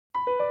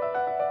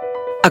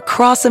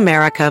Across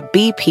America,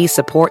 BP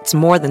supports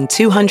more than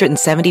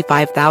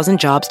 275,000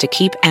 jobs to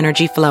keep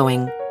energy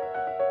flowing.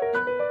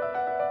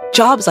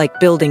 Jobs like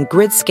building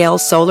grid-scale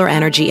solar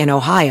energy in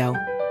Ohio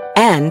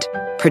and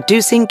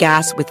producing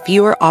gas with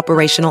fewer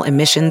operational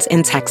emissions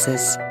in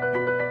Texas.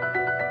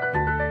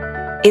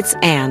 It's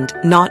and,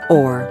 not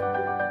or.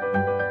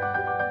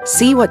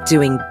 See what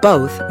doing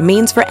both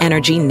means for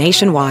energy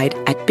nationwide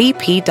at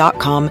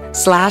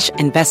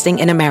bp.com/investing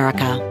in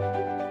America.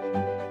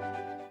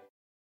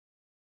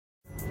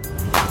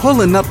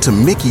 Pulling up to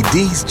Mickey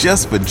D's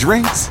just for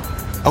drinks?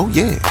 Oh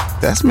yeah,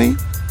 that's me.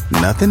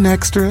 Nothing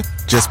extra,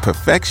 just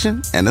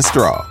perfection and a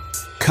straw.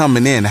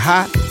 Coming in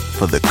hot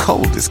for the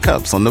coldest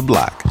cups on the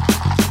block.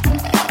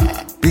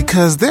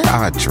 Because there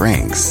are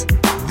drinks.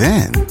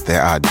 Then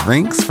there are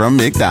drinks from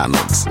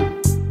McDonald's.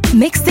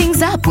 Mix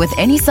things up with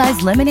any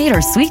size lemonade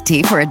or sweet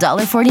tea for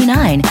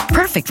 $1.49.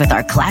 Perfect with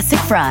our classic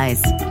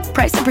fries.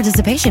 Price and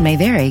participation may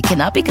vary.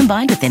 Cannot be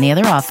combined with any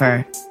other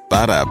offer.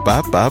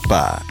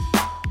 Ba-da-ba-ba-ba.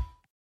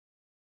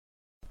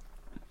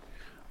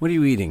 What are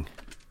you eating?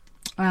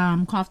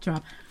 Cough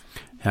drop.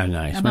 How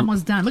nice. I'm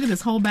almost done. Look at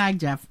this whole bag,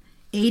 Jeff.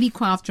 80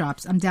 cough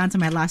drops. I'm down to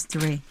my last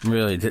 3.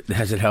 Really?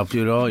 Has it helped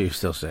you at all? You're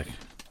still sick?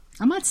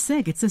 I'm not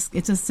sick. It's just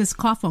this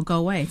cough won't go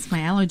away. It's my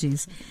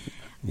allergies.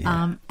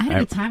 Yeah. I had a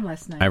good time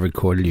last night. I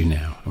recorded you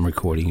now. I'm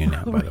recording you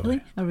now, by the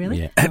way. Oh,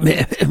 really? Yeah.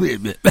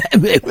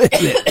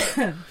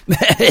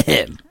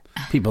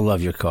 People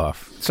love your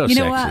cough. So you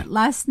sexy. know what?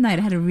 Last night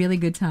I had a really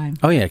good time.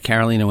 Oh, yeah.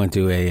 Carolina went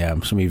to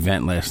some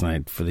event last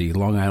night for the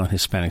Long Island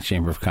Hispanic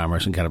Chamber of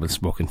Commerce and got up and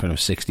spoke in front of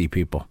 60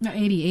 people. No,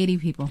 80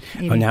 people.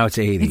 80. Oh, now it's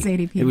 80. It's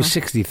 80 people. It was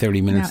 60,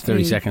 30 minutes, No, 30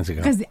 80. seconds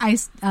ago.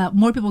 Because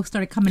more people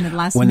started coming at the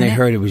last When minute. they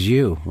heard it was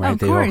you, right? Of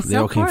course, they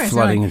all came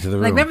flooding into the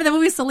room. Like, remember the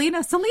movie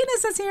Salinas?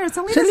 Salinas is here.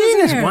 Salinas is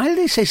Salinas. here. Why did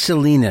they say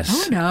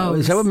Salinas? Who knows?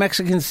 Is that what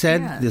Mexicans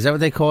said? Yeah. Is that what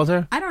they called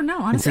her? I don't know.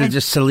 Honestly, Instead of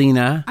just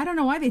Selena? I don't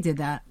know why they did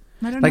that.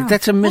 I don't Like, know.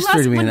 that's a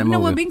mystery to me in that No,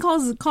 movie. we'll be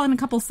calling in a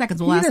couple of seconds.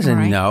 We'll He ask him, doesn't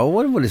right? know.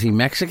 What is he,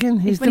 Mexican?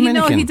 He's But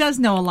Dominican. he does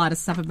know a lot of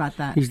stuff about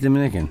that. He's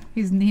Dominican.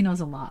 He knows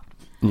a lot.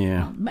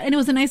 Yeah. And it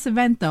was a nice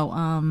event, though.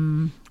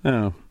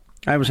 Oh.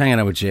 I was hanging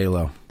out with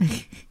J-Lo.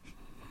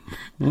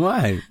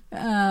 Why?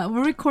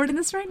 We're recording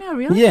this right now,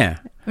 really? Yeah.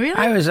 Really?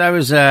 I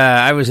was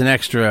an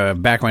extra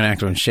background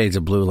actor in Shades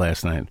of Blue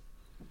last night.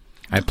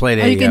 I played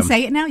you can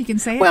say it now? You can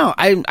say it? Well,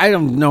 I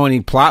don't know any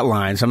plot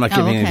lines. I'm not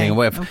giving okay. anything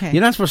away. Okay. You're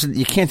not supposed to.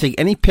 You can't take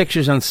any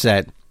pictures on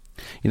set.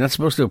 You're not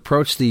supposed to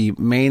approach the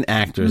main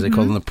actors. They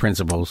call them the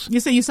principals. You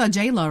saw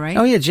J-Lo, right?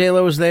 Oh, yeah,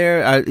 J-Lo was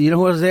there. You know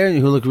who was there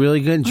who looked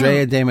really good?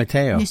 Drea De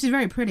Matteo. Yeah, she's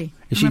very pretty.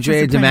 Is she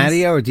Drea De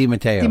Matteo or Di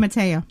Matteo? Di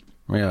Matteo.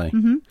 Really?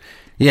 Mm-hmm.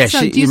 Yeah,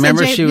 So you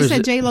remember she was... You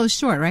said J-Lo's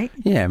short, right?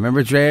 Yeah,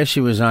 remember Drea? She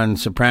was on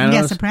Sopranos.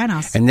 Yeah,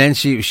 Sopranos. And then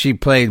she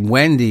played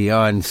Wendy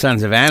on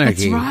Sons of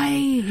Anarchy. That's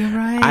right. You're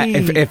right.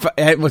 If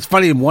it was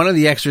funny, one of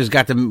the extras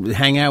got to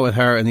hang out with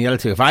her, and the other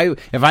two. If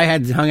I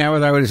had hung out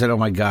with her, I would have said, "Oh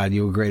my God,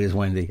 you were great as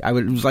Wendy." It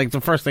was like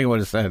the first thing I would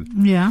have said.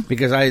 Yeah.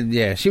 Because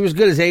she was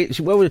good as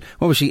what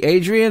was she?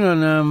 Adrian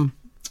on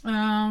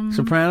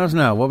Sopranos?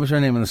 No, what was her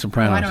name on the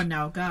Sopranos? Oh, I don't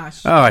know.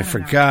 Gosh. Oh, I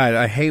forgot.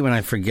 I hate when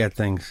I forget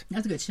things.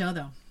 That's a good show,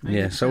 though.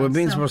 Yeah. So we're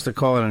being supposed to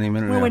call it any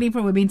minute. We're waiting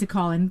for Wabine to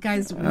call in,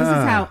 guys.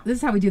 This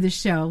is how we do this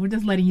show. We're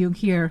just letting you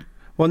hear.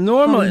 Well,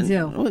 normally,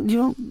 what we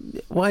do.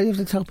 Why do you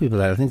have to tell people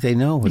that? I think they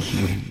know.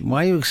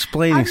 Why are you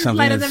explaining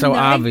something that's so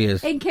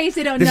obvious? In case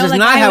they don't This know, is like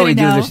not I how we would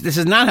do know. this. This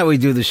is not how we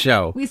do the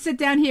show. We sit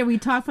down here, we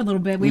talk for a little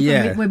bit, wait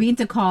Yeah. for Wabine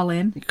to call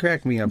in. You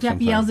crack me up Jeff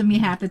sometimes. yells at me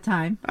half the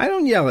time. I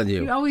don't yell at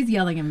you. You're always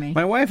yelling at me.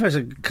 My wife has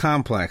a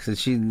complex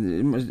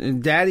that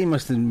Daddy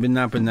must have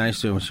not been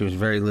nice to her when she was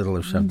very little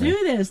or something. Do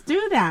this,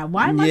 do that.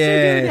 Why must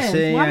Yeah, you do this?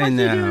 see, Why I must you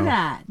know. do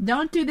that?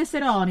 Don't do this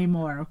at all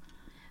anymore.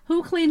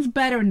 Who cleans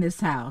better in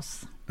this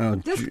house? Oh,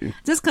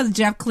 Just because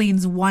Jeff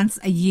cleans once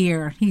a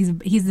year,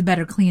 he's the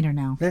better cleaner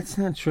now. that's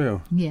not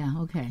true. Yeah,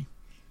 okay.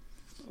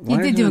 Why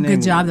He did is do her a good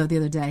name- job though the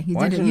other day. He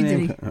Why did is it. her He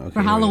name- did it. okay,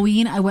 For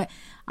Halloween.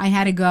 I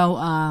had to go.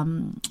 I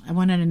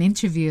went on an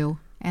interview,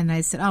 and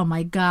I said, "Oh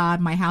my God,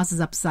 my house is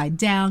upside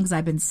down because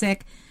I've been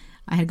sick."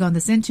 I had to go on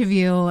this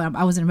interview.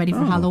 I wasn't ready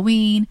for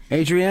Halloween.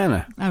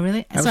 Adriana. Oh,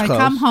 really? That So I was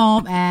come close.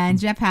 home, and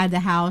Jeff had the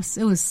house.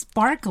 It was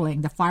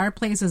sparkling. The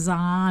fireplace was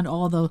on.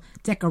 All the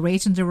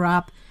decorations were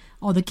up.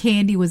 All the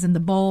candy was in the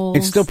bowls.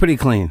 It's still pretty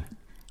clean.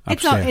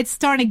 upstairs. It's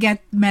starting to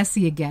get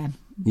messy again.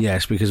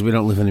 Yes, because we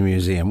don't live in a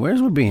museum.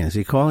 Where's Wabine? Is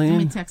he calling in?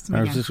 Let me text him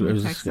Or again. is Let me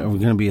this text him. are we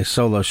going to be a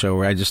solo show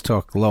where I just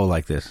talk low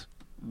like this?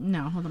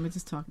 No, hold on. Let me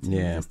just talk to him.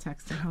 Yeah. Just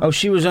text him. Hold Oh, on.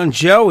 she was on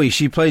Joey.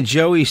 She played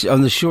Joey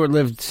on the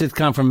short-lived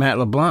sitcom from Matt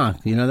LeBlanc.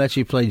 You know that?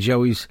 She played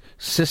Joey's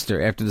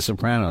sister after The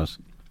Sopranos.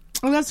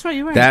 Oh, that's right.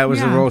 You're right. That was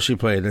Yeah. the role she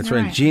played. That's You're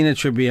right. right. Gina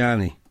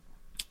Tribbiani.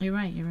 You're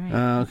right. You're right. Oh,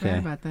 I okay. forgot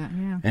about that.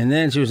 Yeah. And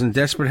then she was in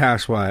Desperate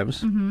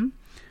Housewives. Mm-hmm.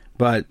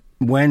 But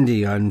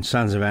Wendy on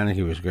Sons of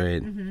Anarchy was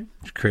great. Mm-hmm.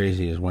 She's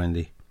crazy as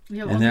Wendy. You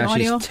have And all the now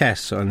audio? she's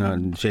Tess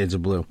on Shades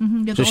of Blue.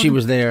 You have So all she the-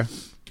 was there.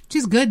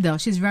 She's good though.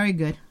 She's very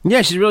good.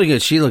 Yeah, she's really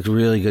good. She looked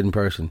really good in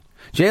person.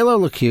 J-Lo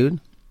looked cute.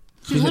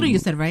 She's little, you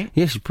said, right?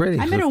 Yeah, she's pretty.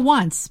 I met her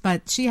once,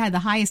 but she had the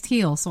highest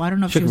heel, so I don't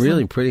know if she She's was really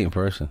little. pretty in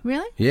person.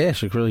 Really? Yeah,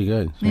 she looked really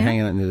good. She's Yeah?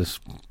 hanging out near this,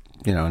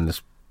 in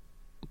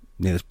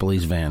this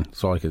police van.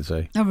 That's all I could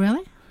say. Oh,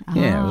 really?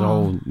 Yeah, it was a Oh.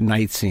 whole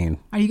night scene.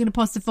 Are you going to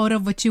post a photo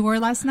of what you wore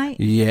last night?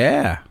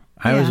 Yeah.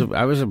 I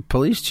Yeah. was a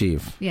police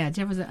chief. Yeah,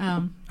 Jeff was.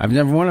 I've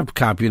never worn a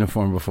cop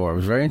uniform before. It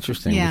was very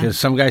interesting Yeah. because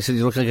some guy said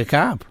you look like a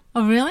cop.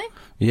 Oh, really?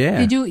 Yeah.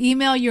 Did you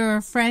email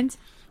your friend?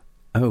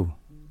 Oh,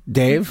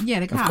 Dave?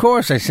 Yeah, the cop. Of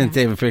course, I sent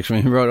Dave a picture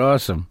and he wrote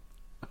awesome.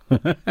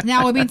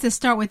 Now we mean to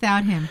start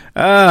without him.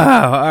 Oh,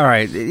 all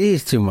right.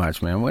 He's too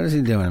much, man. What is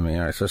he doing to me?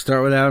 All right, so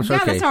start without him. So,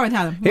 Yeah, okay. let's start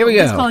without him. Here we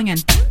go. Who's calling in?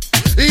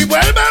 Y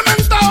vuelve el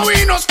mentado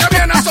Vinos que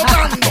viene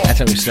azotando. That's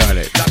how we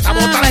started. Está Oh,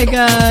 botando, my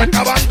God. está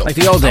acabando, Like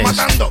the old está days.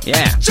 matando.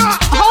 Yeah. Cha,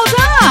 Hold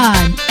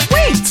on.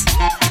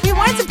 Wait. We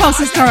weren't supposed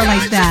to start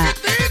like that.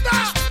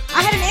 chiquitita,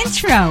 I had an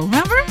intro,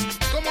 remember?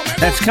 como me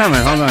That's gusta coming.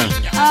 esa Hold on.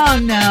 niña. Oh,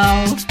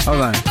 no.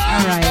 Hold on.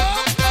 All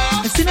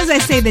right. As soon as I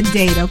say the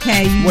date,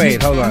 okay?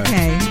 Wait, hold on.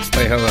 Okay.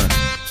 Wait, hold on.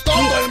 Todo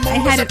el I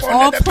mundo had se it pone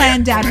all de pie.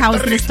 planned out how I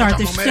was going to start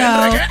the Este show.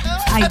 ritmo me reggae.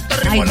 I Este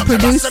ritmo lo que va a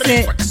produced hacer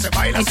it. es que se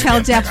baila I así tell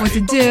bien Jeff what to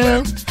pegadito, do.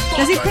 ven.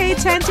 Does he Todo pay el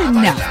mundo attention? está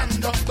No.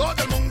 bailando,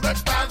 todo el mundo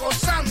está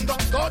gozando,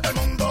 todo el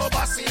mundo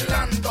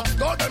vacilando,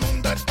 todo el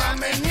mundo está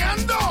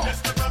meneando.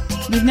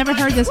 You've never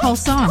heard this whole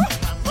song.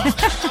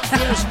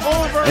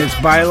 It's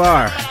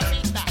Bailar.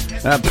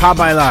 Pa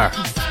Bailar.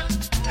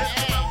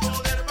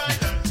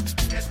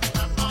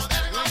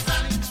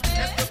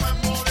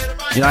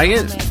 You like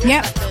it?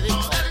 Yep.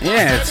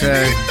 Yeah, it's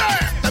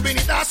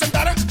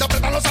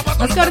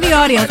Let's go to the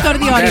audio. Let's go to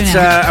the audio that's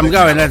now. I'm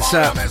going. That's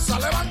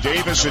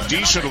Davis a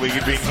decent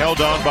lead being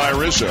held on by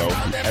Rizzo.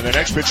 And the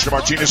next pitch to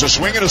Martinez, a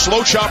swing and a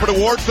slow chopper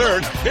toward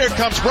third. Here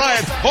comes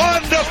Bryant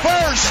on to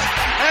first.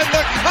 And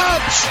the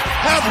Cubs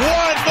have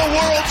won the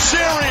World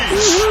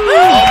Series. A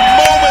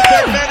moment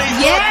that many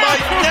thought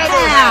might never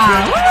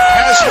happen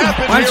has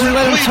happened Why don't here you in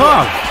let him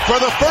Cleveland talk? for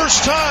the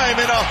first time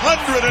in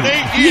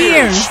 108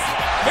 Years.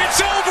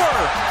 It's over,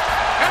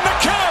 and the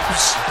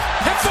Cubs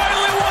have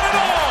finally won it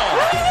all.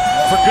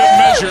 For good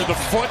measure, the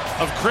foot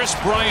of Chris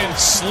Bryant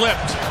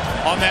slipped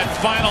on that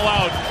final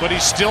out, but he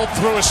still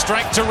threw a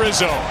strike to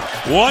Rizzo.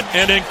 What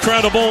an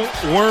incredible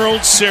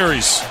World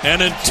Series.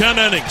 And in 10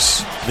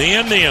 innings, the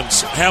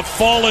Indians have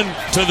fallen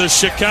to the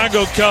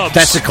Chicago Cubs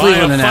That's the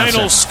Cleveland by a announcer.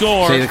 final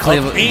score Say the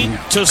Cleveland-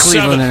 of 8-7.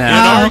 Cleveland And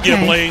announcer. Oh,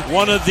 okay. arguably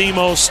one of the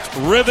most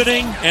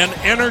riveting and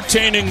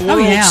entertaining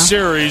World yeah.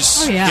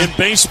 Series Oh, yeah. in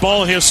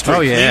baseball history.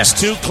 Oh, yeah. These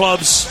two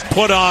clubs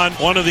put on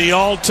one of the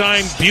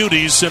all-time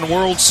beauties in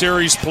World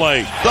Series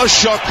play. The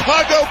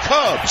Chicago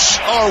Cubs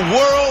are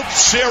World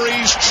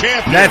Series champions.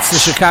 that's the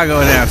Chicago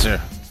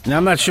announcer. Now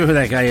I'm not sure who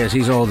that guy is.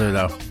 He's older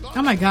though.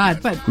 Oh, my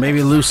God. But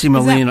Maybe Lucy that-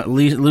 Molina,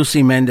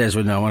 Lucy Mendez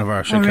would know. One of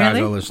our Chicago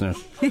really? listeners.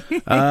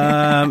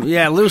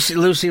 Yeah,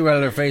 Lucy wrote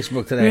on her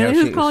Facebook today. really, how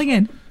who's she- calling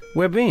in?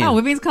 We're being. Oh,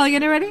 Vivian's calling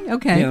in already?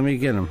 Okay. Yeah, let me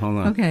get him. Hold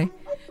on. Okay.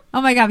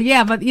 Oh my God.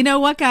 Yeah, but you know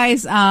what,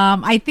 guys?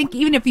 I think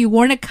even if you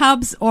weren't a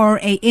Cubs or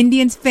a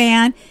Indians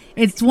fan,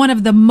 it's one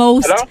of the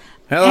most.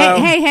 Hello?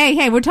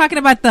 Hey! We're talking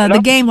about the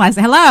game last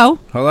night. Hello.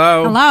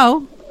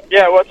 Hello.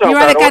 Yeah, what's up, We're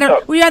on, the Caro?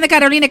 What's up? we're on the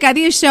Carolina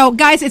Cadillo show.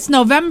 Guys, it's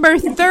November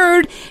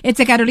 3rd. It's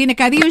a Carolina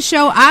Cadillo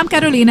show. I'm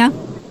Carolina.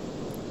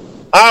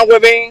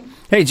 Webin.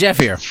 Hey, Jeff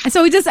here. And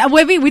so we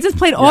just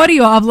played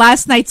audio of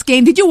last night's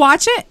game. Did you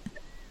watch it?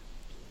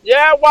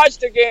 Yeah, I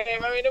watched the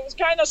game. I mean, it was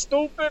kind of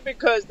stupid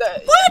because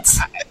What?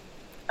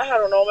 I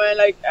don't know, man.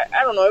 Like,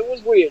 I don't know. It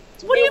was weird.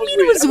 To What do me, you mean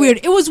it was I mean, weird?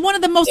 It was one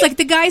of the most, like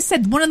the guy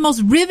said, one of the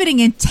most riveting,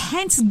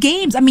 intense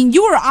games. I mean,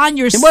 you were on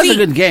your It seat. was a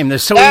good game.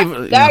 There's so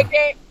evil. That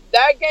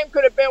game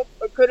could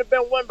have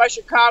been won by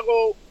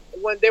Chicago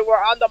when they were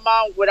on the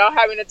mound without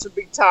having it to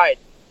be tied.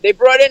 They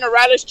brought in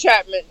Aroldis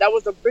Chapman. That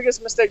was the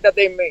biggest mistake that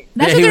they made.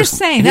 That's what they're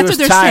saying. That's what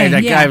they're tired. saying.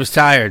 That yeah. guy was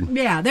tired.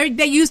 Yeah,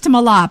 they used him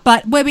a lot,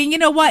 but I mean, you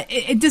know what?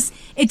 It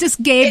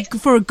just gave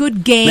for a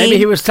good game. Maybe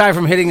he was tired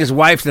from hitting his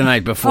wife the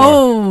night before.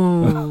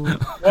 Oh,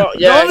 Well,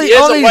 yeah, Only- he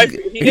is only- a wife.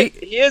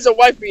 He is a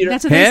wife beater.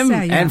 that's what they Him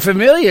say. Yeah. and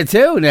Familia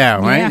too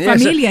now, right? Yeah,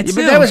 Familia, But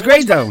too. that was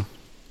great though.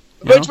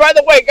 Which, by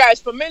the way, guys,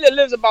 Familia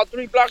lives about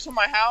 3 blocks from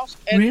my house,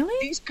 and Really?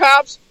 these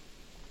cops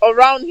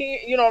around here,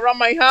 around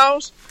my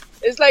house,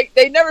 it's like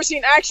they never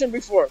seen action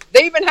before.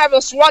 They even have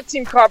a SWAT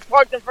team car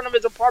parked in front of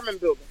his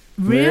apartment building.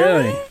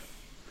 Really?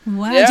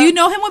 Wow. Yeah. Do you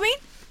know him, Wabin?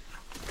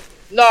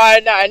 No,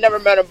 I never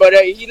met him, but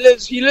he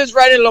lives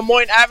right in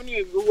Lemoyne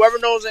Avenue. Whoever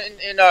knows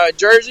in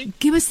Jersey.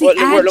 Give us the Where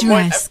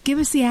Lemoyne- address. Give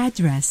us the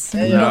address.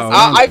 Yeah, No.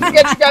 I can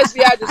get you guys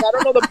the address. I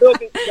don't know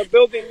the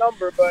building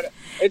number, but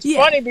it's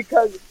Yeah. funny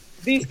because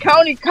these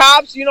county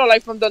cops,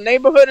 like from the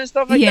neighborhood and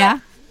stuff like Yeah.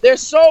 that, they're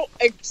so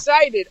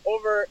excited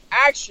over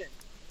action.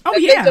 Oh,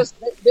 that yeah.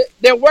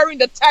 they're wearing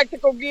the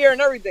tactical gear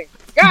and everything.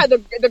 God,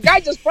 the guy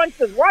just punched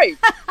his wife.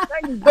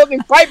 He's building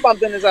pipe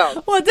bombs in his house.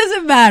 Well, it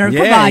doesn't matter.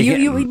 Come Yeah, on,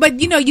 you but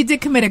you did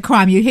commit a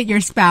crime. You hit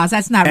your spouse.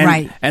 That's not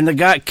right. And the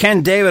guy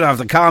Ken Davidoff,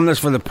 the columnist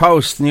for the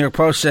Post, New York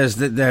Post, says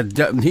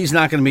that he's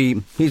not going to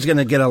be. He's going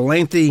to get a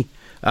lengthy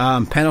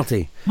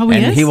penalty, Oh, he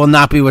and is? he will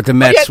not be with the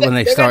Mets when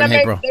they they're start gonna in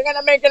April. They're going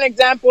to make an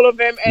example of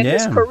him, and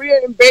his Yeah. career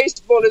in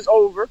baseball is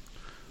over.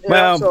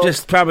 Well, so-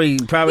 just probably Yeah,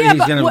 he's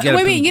but going to get a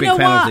wait, big you know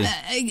penalty.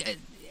 what?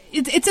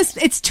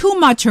 It's too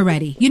much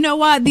already. You know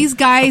what? These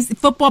guys,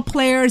 football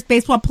players,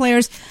 baseball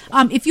players,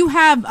 if you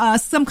have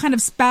some kind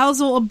of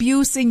spousal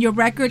abuse in your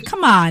record,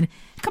 come on.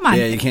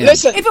 Yeah, you can't.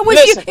 Listen, If it was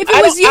listen, you, if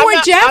it was you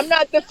or Jeff, I'm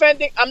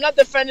not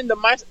defending the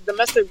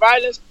domestic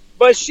violence,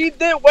 but she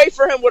did wait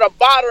for him with a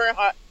bottle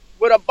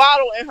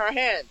in her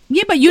hand.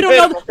 yeah, but you don't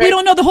know. Okay. We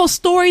don't know the whole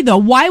story though.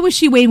 Why was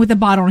she waiting with the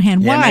bottle in her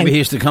hand? Yeah, Why? maybe he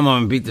used to come home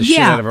and beat the shit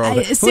Yeah, out of her. All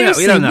the-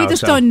 seriously, we don't know, we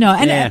just so- don't know.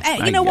 And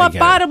Yeah, you know I what? get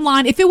it. Bottom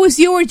line, if it was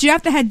you or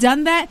Jeff that had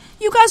done that,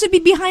 you guys would be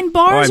behind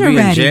bars I'd be in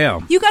already.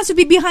 jail. You guys would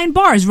be behind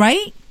bars,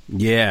 right?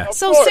 Yeah.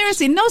 So course.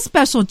 seriously, no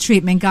special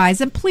treatment, guys.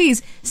 And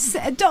please,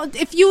 don't.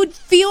 If you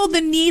feel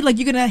the need, like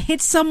you're gonna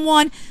hit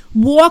someone,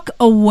 walk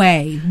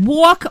away.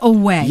 Walk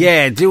away.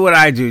 Yeah, do what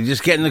I do.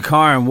 Just get in the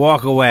car and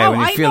walk away Oh, when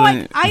you're I know.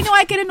 feeling. I know.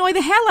 I can annoy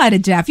the hell out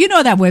of Jeff. You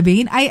know that,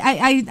 Webby. Yeah,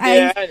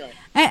 I know.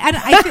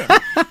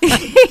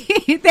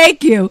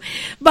 Thank you,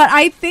 but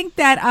I think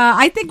that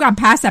I think I'm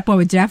past that point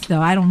with Jeff.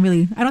 Though I don't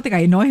think I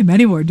annoy him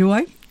anymore. Do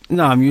I?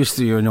 No, I'm used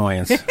to your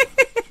annoyance.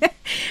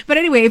 But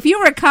anyway, if you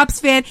were a Cubs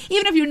fan,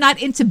 even if you're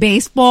not into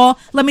baseball,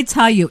 let me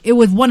tell you, it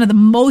was one of the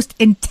most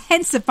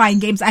intensifying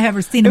games I've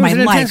ever seen in my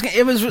life.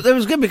 It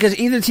was good because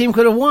either team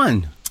could have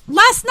won.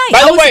 Last night,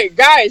 By the way,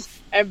 guys,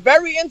 and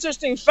very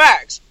interesting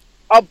facts.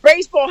 A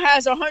baseball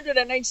has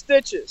 108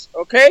 stitches.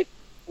 Okay,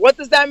 what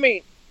does that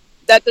mean?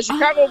 That the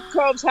Chicago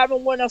Cubs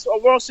haven't won a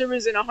World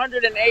Series in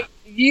 108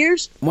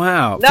 years.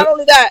 Wow. Not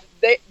only that,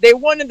 they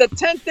won in the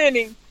 10th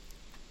inning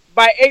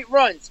by 8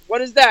 runs.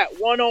 What is that?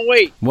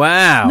 108.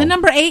 Wow. the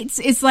number 8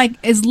 is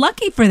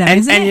lucky for them,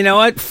 isn't And it? you know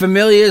what?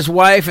 Familia's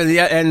wife and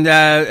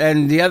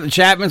the other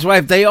Chapman's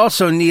wife, they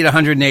also need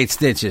 108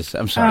 stitches.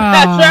 I'm sorry.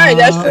 That's right.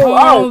 That's true.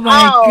 Oh, my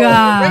ow.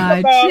 God, Ring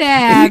the bell.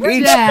 Jeff, Ring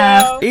the Jeff.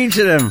 bell. Each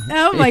of them.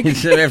 Oh, my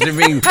Each of them after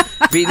being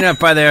beaten up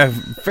by their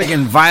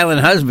freaking violent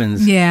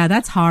husbands. Yeah,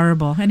 that's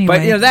horrible. Anyway,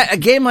 But you know that a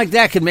game like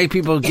that could make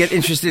people get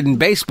interested in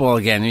baseball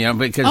again. You know,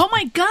 because oh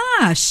my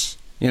gosh,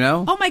 you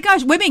know. oh my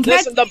gosh, women, can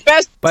Listen, the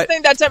best But-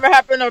 thing that's ever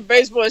happened in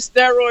baseball is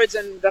steroids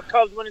and the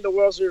Cubs winning the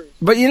World Series.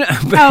 But you know.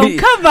 Oh,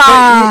 come but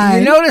on.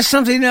 You notice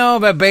something though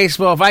about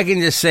baseball? If I can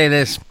just say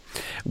this.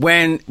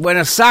 When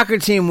a soccer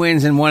team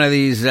wins in one of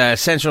these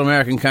Central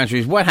American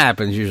countries, what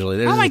happens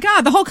usually? Oh my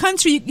God, the whole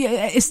country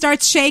it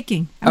starts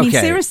shaking. I mean,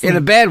 seriously, in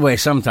a bad way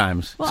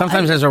sometimes. Well,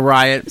 Sometimes there's a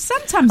riot.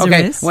 sometimes Okay,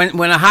 there is.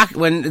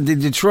 when the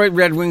Detroit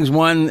Red Wings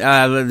won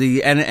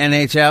the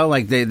NHL,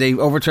 like they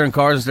overturned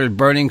cars and started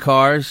burning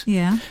cars.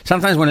 Yeah.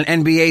 Sometimes when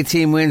an NBA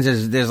team wins,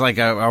 there's like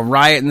a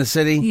riot in the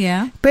city.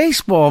 Yeah.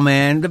 Baseball,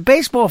 man. The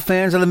baseball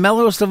fans are the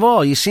mellowest of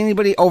all. You see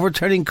anybody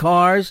overturning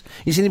cars?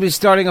 You see anybody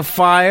starting a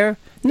fire?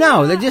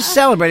 No, they're just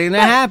celebrating. They're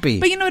happy.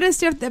 But you know what it is,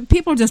 Jeff?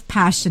 People are just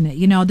passionate.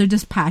 You know, they're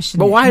just passionate.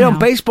 But why you don't know?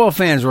 baseball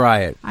fans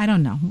riot? I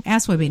don't know.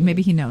 Ask Webby.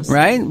 Maybe he knows.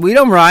 Right? We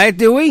don't riot,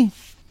 do we?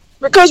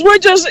 Because we're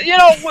just,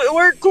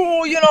 we're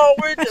cool,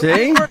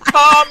 See? we're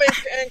calm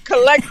and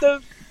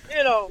collective,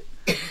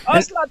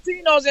 Us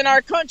Latinos in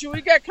our country,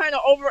 we get kind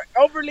of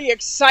overly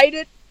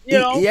excited,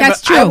 Yeah,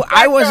 That's but true.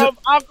 I wasn't.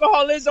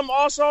 Alcoholism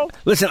also.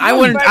 Listen, We I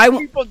wouldn't. affect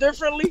people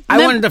differently. I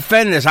want to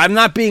defend this. I'm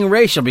not being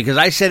racial because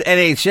I said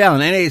NHL,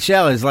 and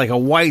NHL is like a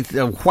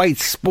white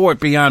sport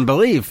beyond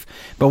belief.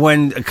 But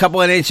when a couple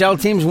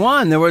NHL teams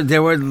won, they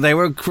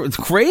were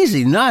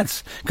crazy,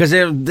 nuts, because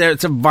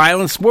it's a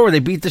violent sport where they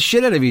beat the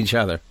shit out of each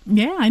other.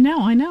 Yeah, I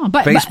know.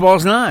 But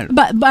Baseball's not.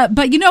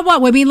 But you know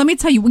what, Webby? Let me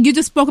tell you. When you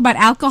just spoke about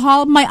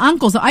alcohol, my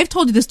uncles. I've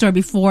told you this story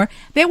before.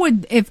 They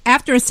would, if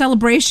after a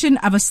celebration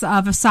of a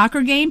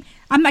soccer game,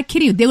 I'm not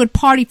kidding you, they would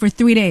party for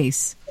 3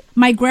 days.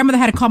 My grandmother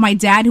had to call my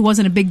dad, who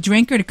wasn't a big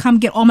drinker, to come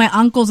get all my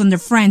uncles and their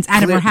friends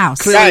out of her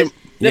house. Guys,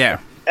 Yeah.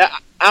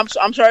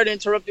 I'm sorry to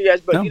interrupt you guys,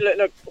 but No.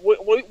 look,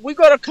 we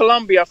go to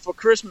Colombia for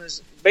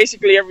Christmas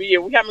basically every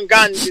year. We haven't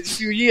gone in a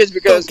few years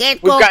because To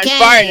get we've gotten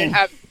cocaine.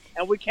 fired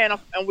and we can't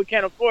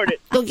afford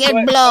it. To get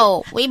But-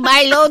 blow. We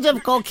buy loads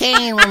of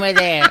cocaine when we're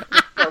there.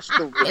 So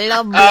stupid. I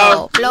love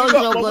blow. Blow's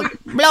when so we- good.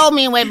 Blow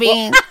me,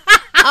 Webby.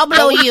 I'll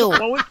blow you.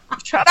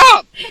 Shut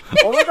up!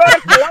 When we go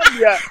to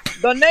Colombia,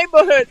 the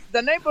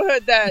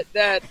neighborhood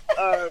that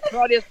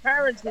Claudia's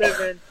parents live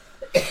in,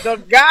 the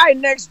guy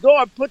next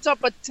door puts up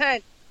a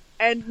tent,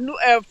 and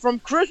from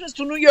Christmas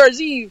to New Year's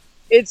Eve,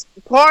 it's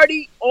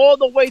party all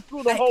the way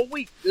through the whole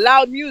week.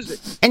 Loud music.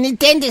 And the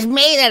tent is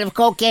made out of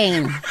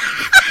cocaine.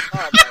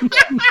 Oh my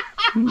God!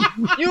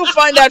 You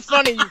find that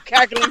funny, you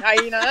cackling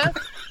hyena? Huh?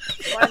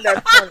 Find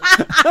that funny.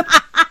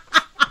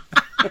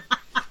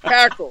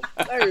 Cackle.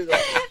 There you go.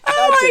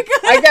 Oh my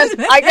God!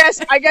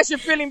 I guess you're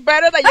feeling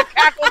better that your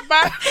cackle's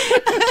back.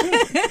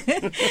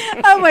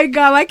 Oh my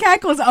God, my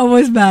cackle's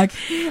almost back.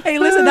 Hey,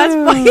 listen, that's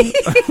funny.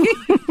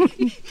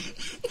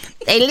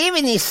 They live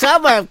in a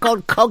suburb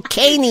called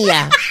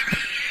Cocainea.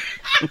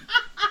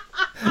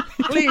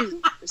 Please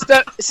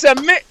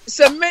submit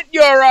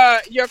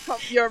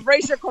your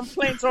racial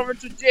complaints over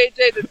to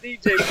JJ the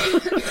DJ,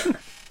 please.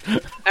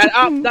 And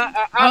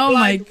Oh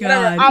my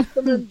God.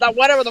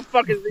 whatever the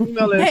fuck is the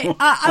email is. Hey,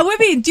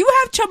 Webby, do you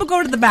have trouble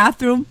going to the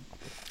bathroom?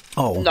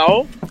 Oh.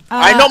 No.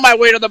 I know my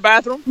way to the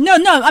bathroom. No,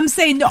 I'm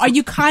saying, no, are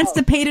you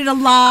constipated a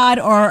lot,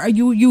 or are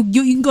you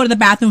can go to the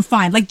bathroom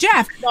fine? Like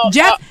Jeff. No,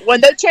 Jeff.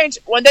 When they change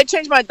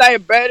my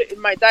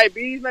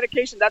diabetes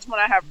medication, that's when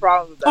I have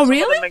problems with that. Oh,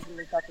 really? Makes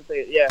me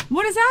constipated. Yeah.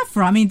 What is that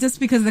from? I mean, just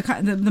because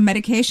the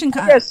medication.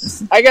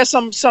 I guess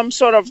some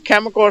sort of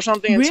chemical or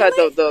something inside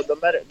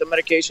the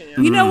medication.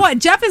 Yeah. You know what?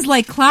 Jeff is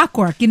like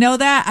clockwork. You know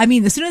that? I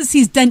mean, as soon as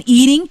he's done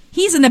eating,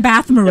 he's in the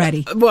bathroom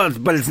already. Well,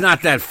 but it's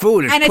not that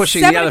food. It's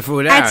pushing the other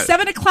food out. At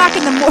 7 o'clock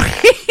in the morning.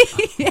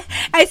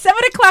 At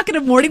 7 o'clock in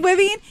the morning,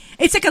 Vivian,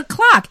 it's like a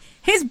clock.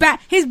 His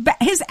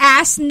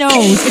ass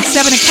knows it's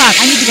 7 o'clock.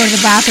 I need to go to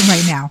the bathroom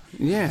right now.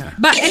 Yeah.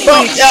 But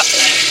anyway,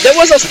 there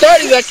was a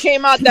study that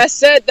came out that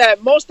said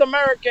that most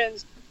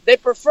Americans, they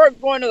prefer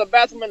going to the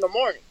bathroom in the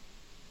morning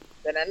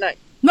than at night.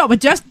 No,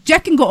 but Jeff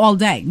can go all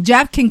day.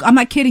 Jeff can. I'm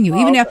not kidding you.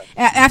 Even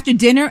after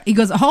dinner, he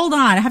goes, "Hold on,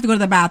 I have to go to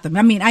the bathroom."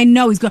 I mean, I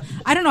know he's going.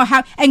 I don't know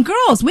how. And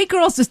we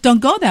girls just don't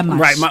go that much.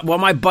 Right.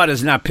 My butt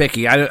is not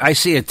picky. I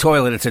see a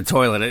toilet, it's a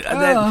toilet.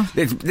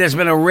 There's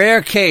been a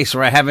rare case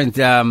where I haven't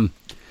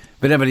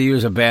been able to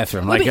use a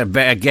bathroom, like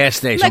a gas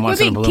station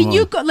once in a blue moon. Can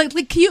you go?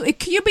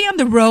 Can you be on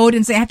the road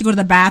and say I have to go to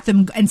the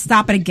bathroom and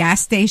stop at a gas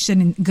station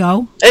and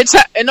go? It's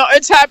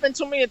happened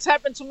to me. It's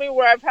happened to me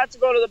where I've had to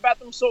go to the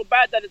bathroom so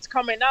bad that it's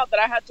coming out that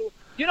I had to.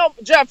 You know,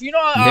 Jeff,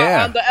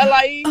 on the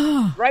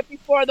LIE, right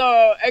before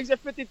the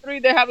exit 53,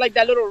 they have like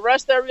that little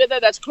rest area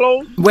there that's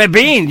closed. Well,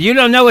 Bean, you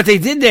don't know what they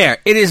did there.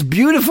 It is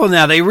beautiful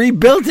now. They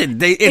rebuilt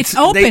it. It's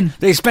open.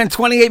 They spent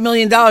 $28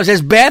 million.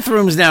 There's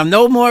bathrooms now.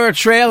 No more a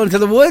trail into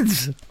the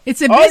woods.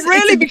 It's a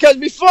really? Because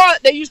before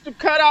they used to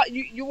cut out,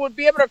 you would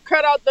be able to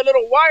cut out the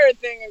little wire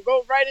thing and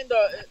go right in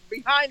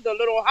behind the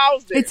little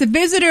house there. It's a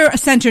visitor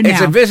center now.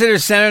 It's a visitor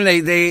center.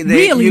 They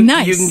really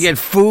nice. You can get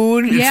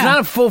food. Yeah. It's not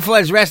a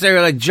full-fledged rest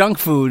area like junk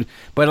food,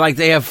 but like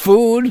they have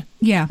food.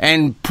 Yeah.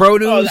 And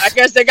produce. Oh, I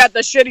guess they got the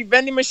shitty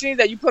vending machines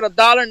that you put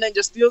 $1 and then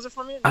just steals it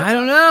from you. I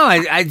don't know.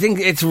 I think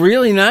it's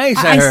really nice.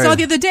 I saw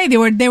the other day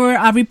they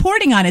were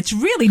reporting on it. It's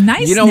really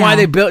nice. You know now. why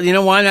they built? You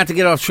know why? Not to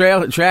get off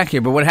track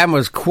here, but what happened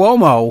was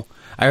Cuomo.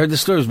 I heard the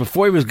story. It was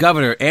before he was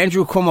governor.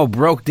 Andrew Cuomo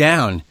broke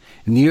down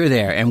near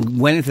there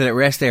and went into that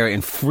rest area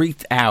and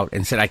freaked out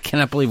and said, "I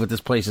cannot believe what this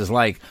place is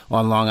like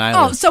on Long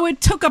Island." Oh, so it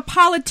took a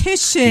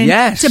politician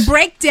to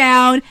break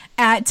down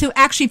to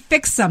actually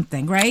fix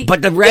something, right?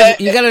 But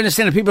you got to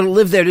understand, the people that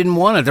lived there didn't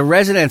want it. The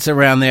residents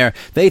around there,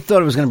 they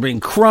thought it was going to bring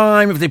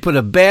crime if they put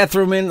a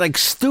bathroom in. Like,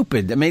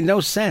 stupid. That made no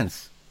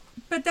sense.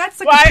 But that's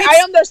like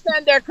I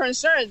understand their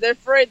concerns. They're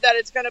afraid that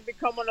it's going to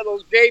become one of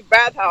those gay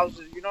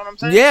bathhouses. You know what I'm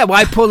saying? Yeah, well,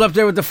 I pulled up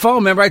there with the phone.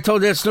 Remember I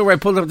told that story? I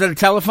pulled up to the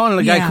telephone and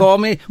the guy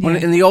called me.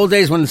 In the old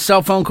days when the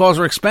cell phone calls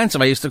were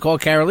expensive, I used to call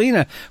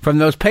Carolina from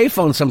those pay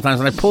phones sometimes.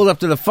 And I pulled up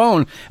to the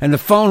phone and the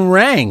phone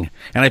rang.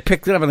 And I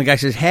picked it up and the guy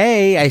says,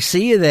 "Hey, I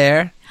see you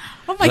there."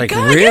 Oh, my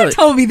God. Really? You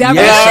told me that.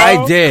 Yes,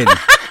 I did.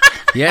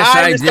 Yes,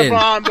 I Mr. did.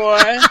 Blonde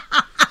Boy.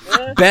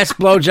 Best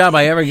blowjob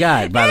I ever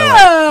got, by the way.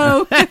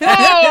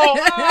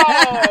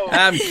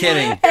 I'm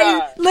kidding.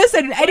 Hey,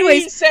 listen,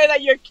 anyways. You say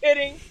that you're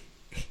kidding.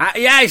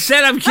 I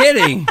said I'm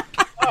kidding.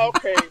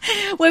 Okay.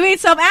 Wait.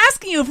 So I'm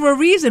asking you for a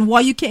reason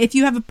why you can't. If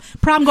you have a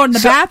problem going to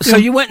the bathroom. So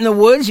you went in the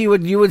woods. You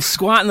would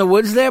squat in the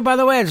woods there. By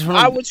the way,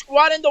 I would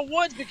squat in the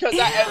woods because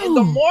in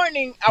the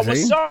morning I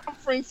was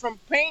suffering from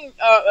pain.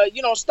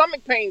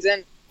 Stomach pains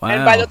and. Wow.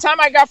 And by the time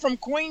I got from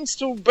Queens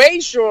to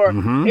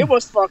Bayshore, it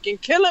was fucking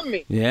killing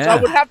me. Yeah. So I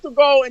would have to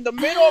go in the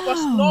middle of a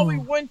snowy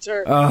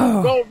winter,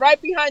 go right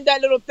behind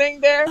that little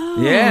thing there,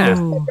 and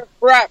just take a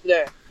crap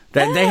there.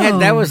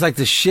 That was like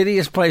the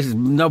shittiest place,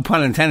 no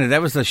pun intended,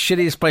 that was the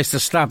shittiest place to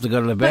stop to go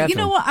to the bathroom. But you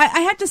know what, I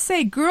have to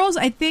say, girls,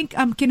 I think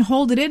can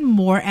hold it in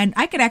more, and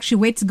I could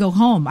actually wait to go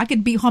home. I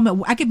could be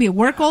home, I could be at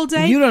work all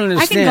day. You don't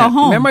understand. I can go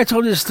home. Remember I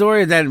told you the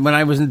story that when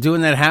I was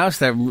doing that house,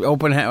 that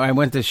open I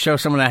went to show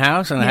someone the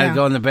house, and I had to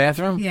go in the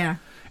bathroom? Yeah.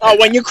 Oh,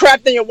 when you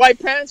crapped in your white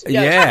pants?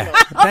 Yeah.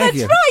 Thank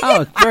you. Right.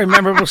 Oh, it's a very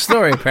memorable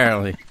story,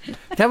 apparently.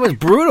 That was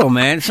brutal,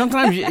 man.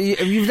 Sometimes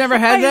you've never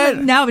had that?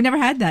 No, I've never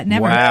had that.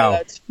 Never. Wow.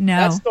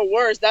 That's the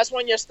worst. That's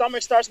when your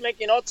stomach starts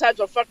making all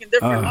types of fucking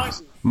different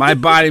noises. My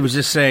body was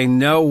just saying,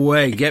 no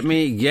way. Get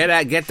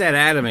that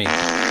out of me.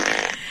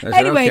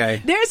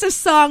 Anyway, there's a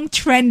song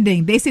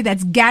trending. They say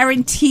that's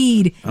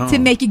guaranteed to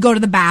make you go to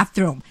the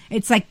bathroom.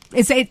 It's like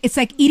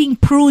eating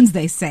prunes,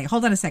 they say.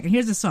 Hold on a second.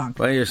 Here's the song.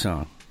 Play your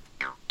song.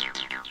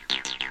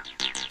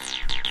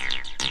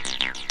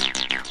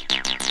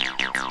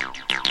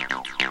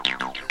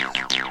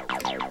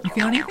 You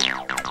feel anything?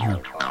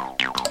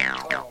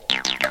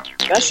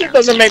 That shit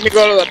doesn't make me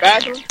go to the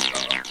bathroom.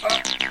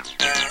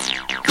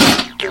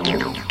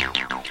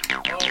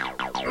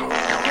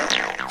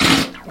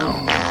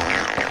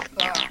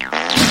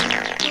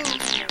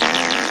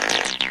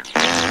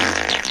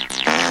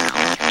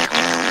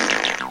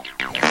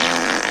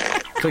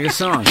 Take a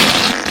song.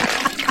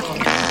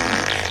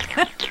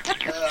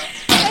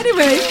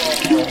 Anyway,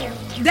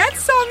 that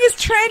song is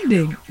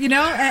trending,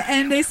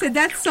 and they said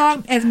that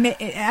song, I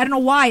don't know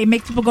why, it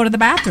makes people go to the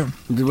bathroom.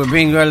 We're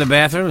being go to the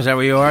bathroom? Is that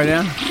where you are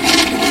now?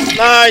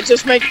 Nah, it's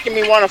just making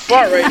me want to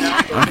fart right now.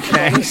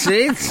 Okay,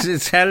 see,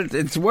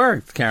 it's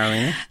worked,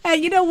 Carolina.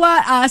 And you know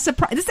what?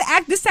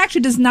 This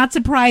actually does not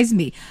surprise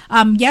me.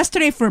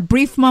 Yesterday, for a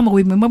brief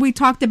moment, when we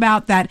talked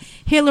about that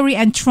Hillary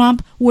and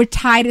Trump were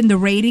tied in the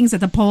ratings at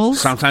the polls.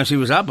 Sometimes he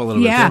was up a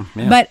little bit, too.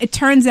 Yeah, but it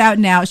turns out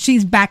now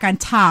she's back on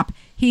top.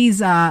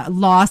 He's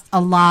lost a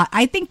lot.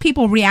 I think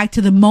people react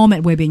to the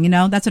moment, Wibbing.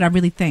 That's what I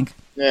really think.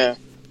 Yeah.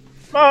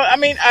 Well, I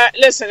mean,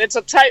 listen, it's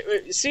a tight.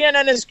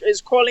 CNN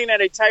is calling it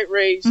a tight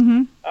race.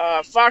 Mm-hmm.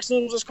 Fox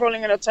News is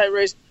calling it a tight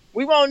race.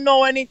 We won't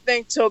know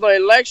anything till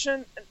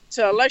election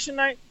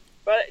night.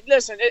 But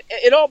listen,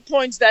 it all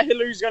points that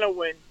Hillary's going to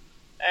win,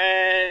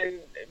 and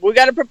we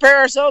got to prepare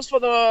ourselves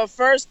for the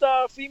first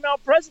female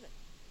president.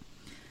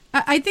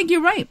 I think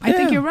you're right. I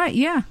think you're right.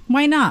 Yeah.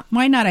 Why not?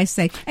 Why not? I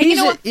say. And you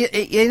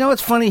know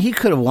what's funny? He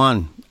could have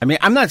won. I mean,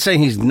 I'm not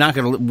saying he's not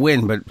going to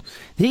win, but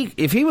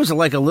if he was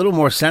like a little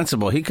more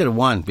sensible, he could have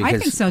won. Because, I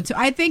think so too.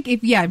 I think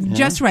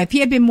just right. If he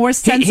had been more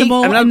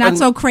sensible and not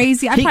so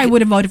crazy, I probably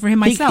would have voted for him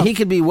myself. He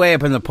could be way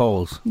up in the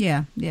polls.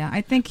 Yeah.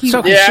 I think he.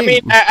 I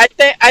mean,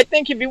 I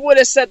think if he would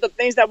have said the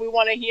things that we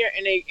want to hear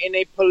in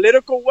a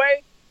political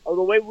way, or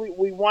the way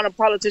we want a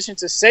politician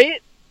to say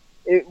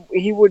it,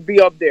 he would be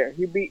up there.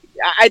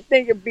 I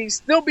think it'd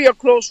still be a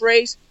close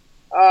race.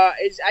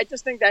 I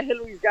just think that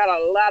Hillary's got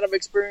a lot of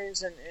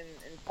experience in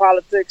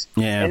politics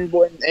in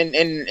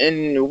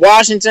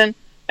Washington,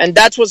 and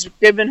that's what's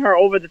given her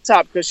over the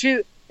top. Because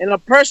she, in a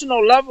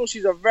personal level,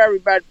 she's a very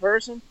bad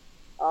person.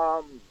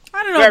 I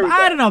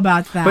don't know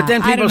about that. But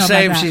then people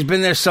say if she's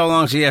been there so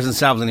long, she hasn't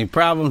solved any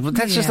problems. But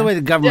that's just the way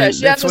the government.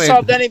 Yeah, she hasn't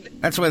solved anything.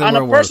 That's the way the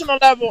world works. On a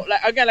personal level,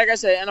 like I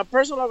said, on a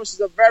personal level, she's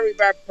a very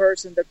bad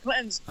person. The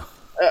Clintons,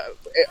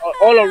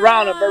 all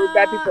around, are very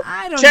bad people.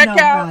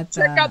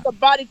 Check out the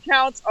body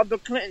counts of the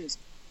Clintons.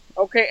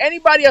 Okay,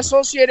 anybody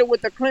associated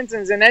with the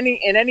Clintons in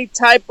any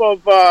type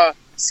of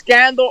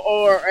scandal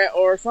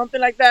or something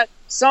like that,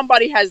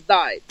 somebody has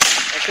died.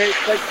 Okay,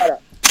 check that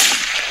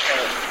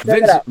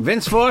out.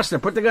 Vince Foster,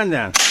 put the gun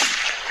down.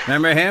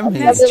 Remember him?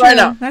 That's true. Right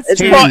now.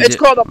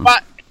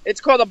 It's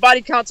called the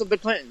body counts of the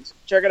Clintons.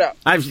 Check it out.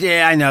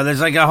 I know.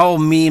 There's like a whole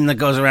meme that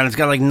goes around. It's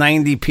got like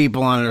 90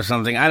 people on it or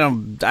something. I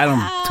don't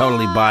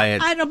totally buy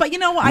it. I know, but you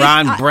know what?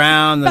 Ron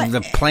Brown,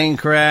 the plane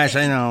crash.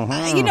 I know.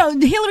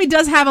 Hillary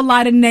does have a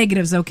lot of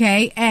negatives,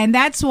 okay? And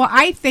that's why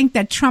I think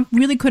that Trump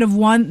really could have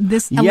won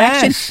this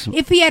election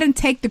if he hadn't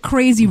taken the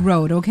crazy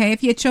road, okay?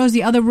 If he had chose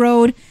the other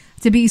road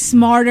to be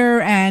smarter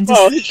and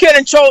he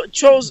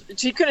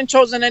couldn't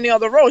chosen any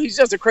other road. He's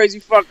just a crazy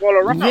fuck all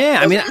around. Yeah,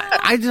 I mean,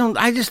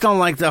 I just don't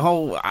like the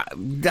whole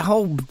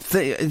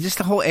thing, just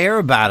the whole air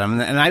about him,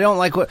 and I don't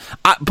like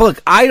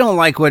I don't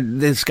like what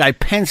this guy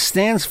Pence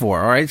stands for.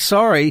 All right,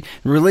 sorry,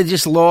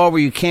 religious law where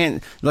you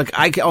can't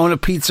I can own a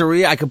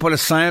pizzeria. I could put a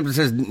sign up that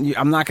says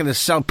I'm not going to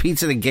sell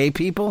pizza to gay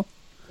people.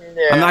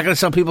 Yeah. I'm not going to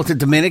sell people to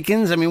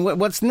Dominicans. I mean,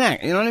 what's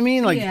next? You know what I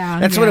mean?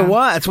 That's what it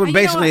was. That's what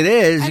basically it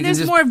is. And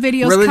there's more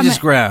videos. Religious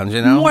grounds,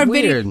 More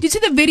weird. Did you see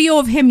the video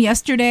of him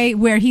yesterday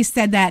where he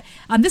said that,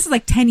 this is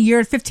like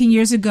 15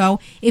 years ago,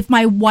 if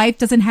my wife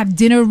doesn't have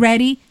dinner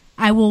ready,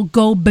 I will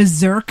go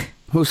berserk?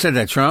 Who said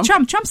that, Trump?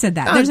 Trump said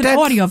that. There's an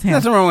audio of him.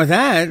 Nothing wrong with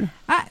that.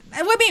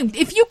 I mean,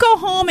 if you go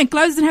home and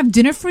Claudia doesn't have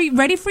dinner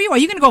ready for you, are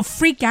you going to go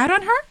freak out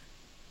on her?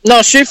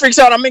 No, she freaks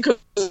out on me because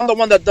I'm the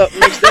one that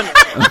makes dinner.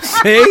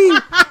 See?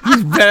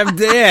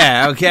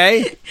 Yeah,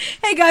 okay.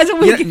 Hey, guys.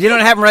 You know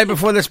what happened right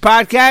before this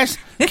podcast?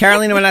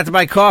 Carolina went out to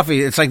buy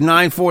coffee. It's like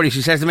 9:40.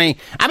 She says to me,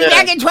 I'll be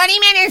back in 20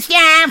 minutes,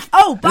 Jeff.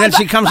 Oh, and then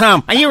she comes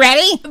home. Are you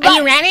ready? Are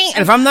you ready?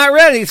 And if I'm not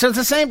ready, so it's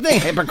the same thing.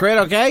 Hypocrite,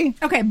 okay?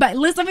 Okay, but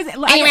Liz, are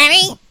you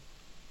ready?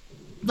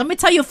 Let me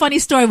tell you a funny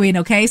story, Wayne,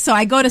 okay? So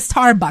I go to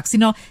Starbucks.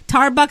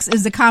 Starbucks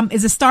is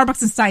a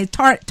Starbucks inside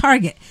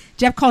Target.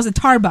 Jeff calls it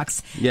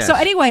Tarbucks. Yes. So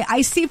anyway,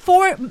 I see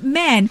 4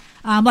 men,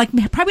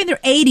 probably in their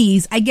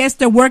 80s. I guess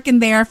they're working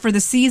there for the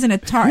season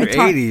at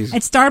 80s.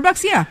 At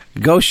Starbucks, yeah.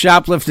 Go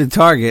shoplift at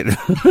Target.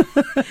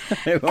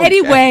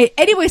 Okay.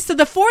 Anyway, so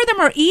the 4 of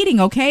them are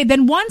eating, okay?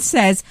 Then one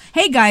says,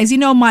 hey, guys,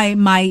 my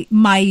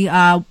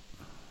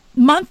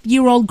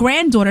month-year-old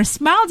granddaughter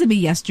smiled at me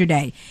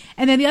yesterday.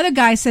 And then the other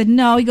guy said,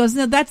 no. He goes,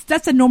 no,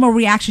 that's a normal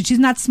reaction. She's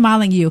not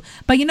smiling at you.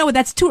 But you know what?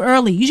 That's too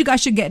early. You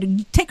guys should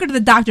take her to the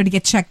doctor to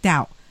get checked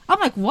out. I'm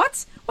like,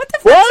 what? What the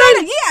fuck is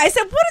that? Yeah, I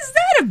said, what is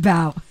that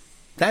about?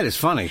 That is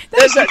funny.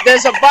 There's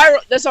a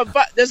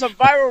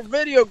viral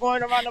video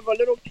going around of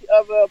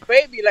a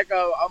baby, like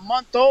a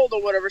month old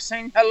or whatever,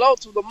 saying hello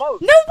to the mother.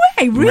 No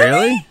way,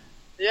 really?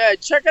 Yeah,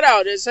 check it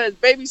out. It says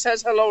baby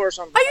says hello or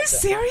something. Are you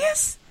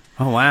serious?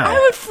 Oh, wow. I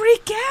would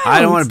freak out.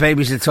 I don't want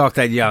babies to talk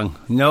that young.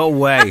 No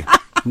way.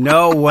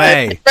 No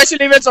way.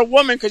 Especially if it's a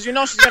woman, because she's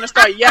going to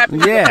start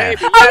yapping. Yeah. At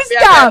the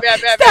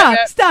baby.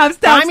 Stop.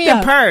 Buy me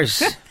a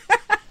purse.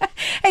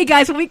 Hey,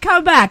 guys, when we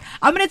come back,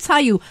 I'm going to tell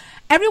you,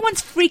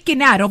 everyone's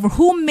freaking out over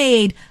who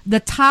made the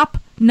top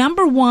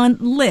 #1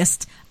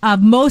 list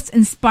of most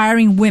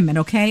inspiring women,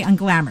 okay, on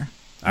Glamour.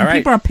 All right.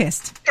 People are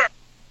pissed.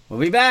 We'll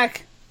be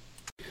back.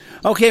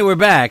 Okay, we're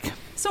back.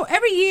 So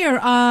every year,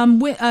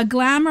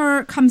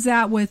 Glamour comes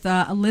out with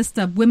a list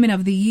of women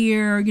of the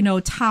year,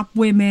 top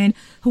women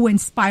who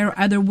inspire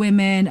other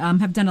women,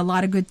 have done a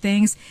lot of good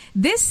things.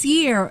 This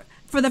year,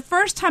 for the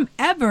first time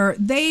ever,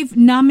 they've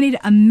nominated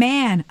a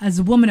man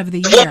as Woman of the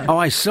Year. Oh,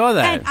 I saw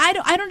that. And I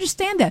don't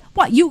understand that.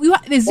 What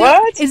is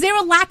there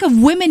a lack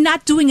of women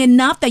not doing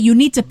enough that you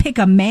need to pick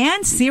a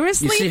man?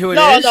 Seriously? You see who it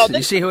is?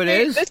 You see who it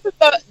is?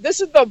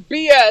 This is the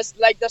BS.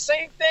 Like the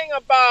same thing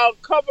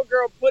about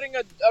CoverGirl putting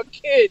a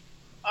kid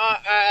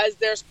as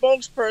their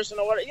spokesperson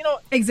or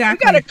whatever.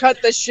 Exactly. You got to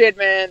cut this shit,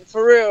 man.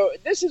 For real.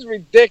 This is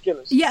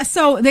ridiculous. Yeah,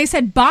 so they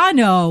said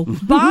Bono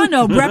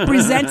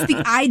represents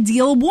the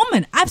ideal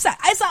woman. I saw,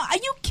 are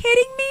you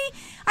kidding me?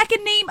 I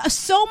can name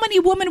so many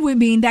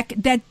women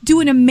that do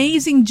an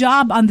amazing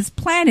job on this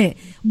planet.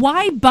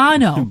 Why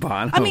Bono?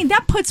 I mean,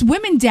 that puts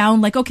women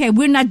down like, okay,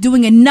 we're not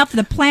doing enough for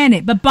the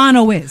planet, but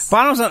Bono is.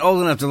 Bono's not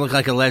old enough to look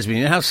like a lesbian.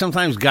 You know how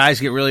sometimes guys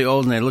get really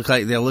old and they look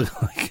like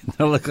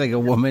a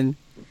woman?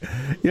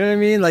 You know what I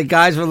mean? Like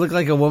guys will look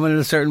like a woman at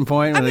a certain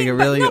point.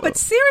 But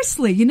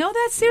seriously, you know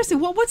that? Seriously,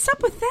 what's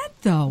up with that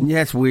though?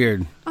 Yeah, it's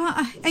weird.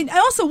 And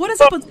also, what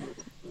is up with?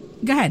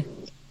 Go ahead.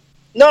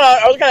 No,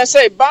 I was gonna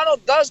say Bono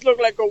does look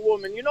like a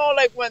woman.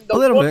 Like when the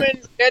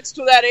woman gets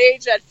to that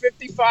age at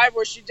 55,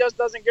 where she just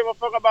doesn't give a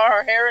fuck about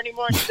her hair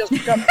anymore. She just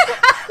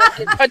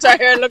cuts her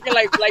hair looking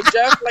like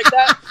Jeff, like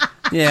that.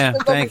 Yeah,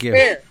 thank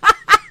you.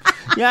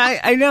 Yeah,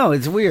 I know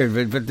it's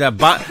weird, but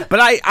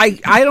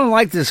I don't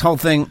like this whole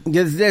thing.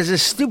 There's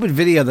this stupid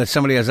video that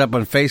somebody has up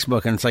on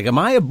Facebook, and it's like, am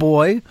I a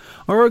boy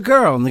or a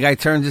girl? And the guy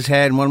turns his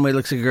head, and one way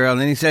looks a girl, and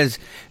then he says,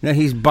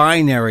 he's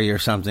binary or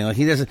something. Like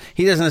he doesn't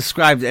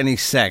ascribe to any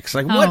sex.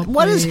 Like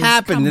what has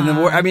happened in the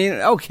world? I mean,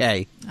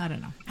 okay, I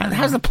don't know.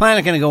 How's the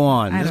planet going to go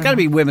on? There's got to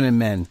be women and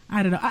men.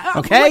 I don't know.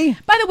 Okay?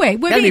 By the way,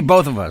 got to be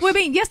both of us.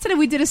 Yesterday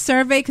we did a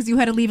survey because you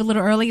had to leave a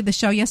little early, the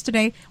show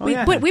yesterday. We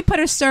put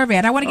a survey,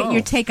 and I want to get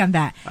your take on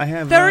that. I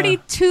have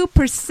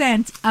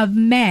 32% of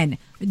men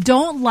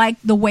don't like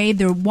the way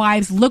their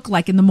wives look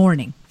like in the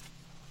morning.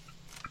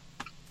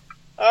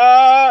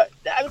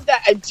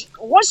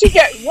 Once you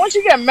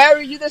get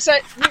married, you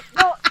decide.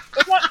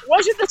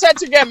 Once you decide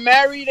to get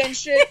married and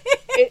shit,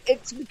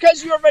 it's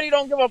because you already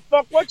don't give a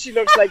fuck what she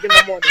looks like in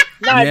the morning.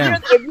 Now, if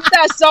you're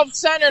that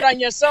self-centered on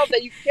yourself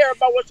that you care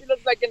about what she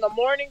looks like in the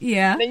morning,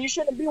 then you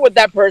shouldn't be with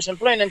that person,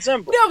 plain and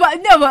simple. No, but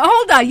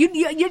hold on.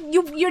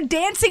 You're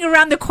dancing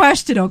around the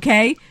question,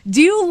 okay?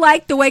 Do you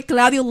like the way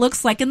Claudia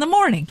looks like in the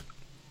morning?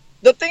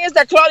 The thing is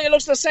that Claudia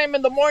looks the same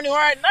in the morning or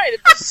at night.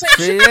 It's the same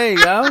shit. There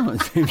you go.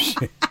 Same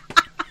shit.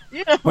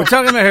 We're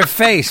talking about her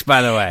face,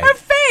 by the way. Her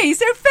face.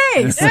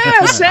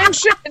 Yeah, same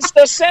shit. It's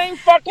the same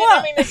fucking.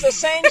 It's the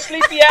same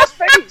sleepy ass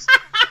face.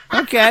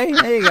 Okay,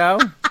 there you go.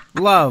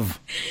 Love.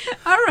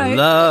 All right.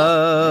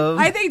 Love.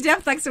 I think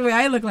Jeff likes the way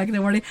I look like in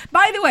the morning.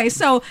 By the way,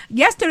 so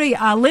yesterday,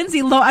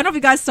 Lindsay Lohan, I don't know if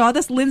you guys saw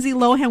this. Lindsay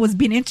Lohan was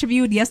being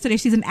interviewed yesterday.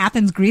 She's in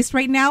Athens, Greece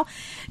right now.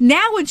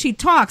 Now when she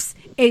talks,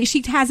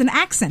 she has an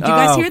accent. Do you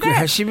guys hear that?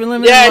 Has she been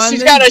living in London?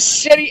 She's got a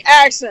shitty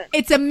accent.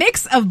 It's a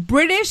mix of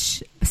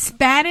British,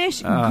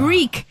 Spanish,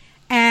 Greek,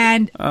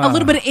 and a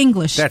little bit of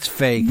English. That's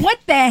fake. What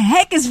the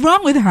heck is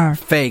wrong with her?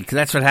 Fake.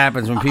 That's what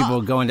happens when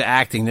people go into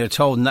acting. They're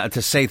told not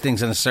to say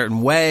things in a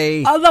certain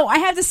way. Although I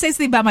have to say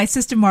something about my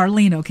sister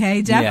Marlene,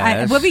 okay, Jeff?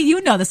 Yes. Webby,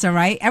 you know this, all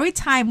right? Every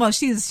time,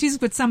 she's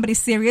with somebody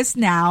serious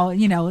now.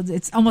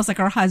 It's almost like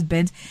her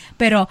husband.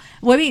 Pero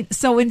Webby,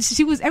 so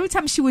every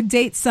time she would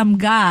date some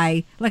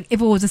guy, like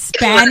if it was a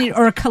Spaniard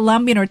or a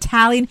Colombian or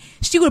Italian,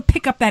 she would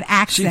pick up that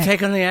accent. She'd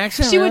take on the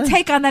accent. She really? would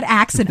take on that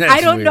accent. That's I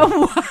don't weird.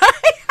 know why.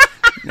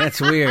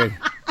 That's weird.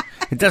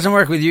 It doesn't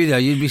work with you though.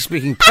 You'd be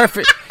speaking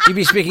perfect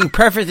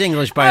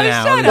English by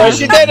now. When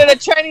she dated a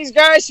Chinese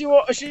guy, she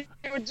would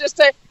just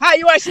say, "Hi,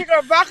 you want sugar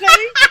broccoli?"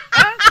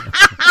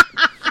 Huh?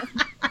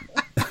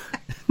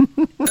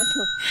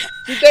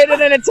 She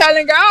dated an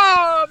Italian guy.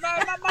 Oh,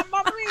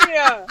 mamma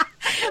mia.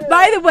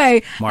 By the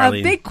way,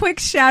 Marlene. A big quick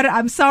shout out.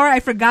 I'm sorry I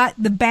forgot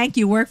the bank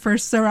you work for,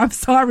 sir. I'm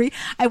sorry.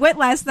 I went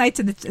last night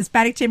to the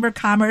Hispanic Chamber of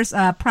Commerce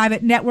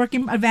private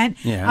networking event.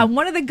 Yeah.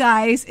 One of the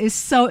guys is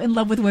so in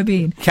love with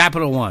Webin.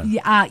 Capital One.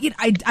 Yeah,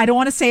 I don't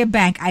want to say a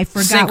bank. I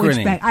forgot Synchrony.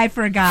 which bank. I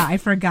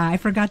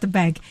forgot the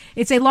bank.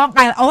 It's a Long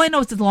Island. All I know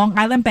is it's a Long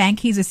Island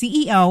bank. He's a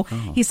CEO.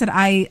 Oh. He said,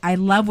 I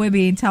love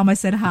Webin. Tell him I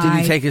said hi.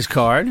 Did you take his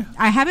card?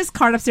 I have his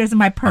card upstairs in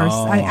my purse.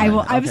 Oh, I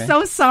will. Okay. I'm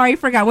so sorry. I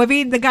forgot.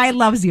 Webin, the guy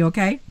loves you,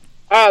 okay?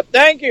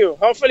 Thank you.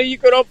 Hopefully you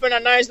could open a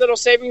nice little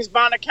savings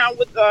bond account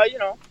with,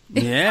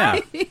 Yeah,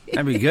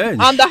 that'd be good.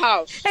 On the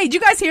house. Hey, did you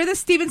guys hear this?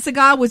 Steven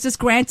Seagal was just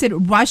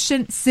granted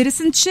Russian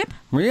citizenship.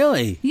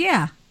 Really?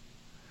 Yeah.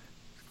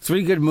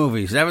 3 good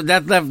movies.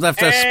 That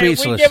left us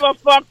speechless. We give a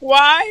fuck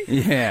why?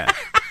 Yeah.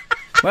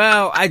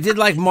 Well, I did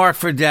like Mark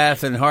for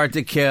Death and Hard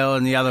to Kill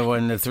and the other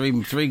one, the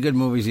three good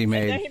movies he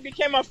made. And then he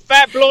became a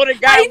fat,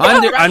 bloated guy.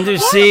 Under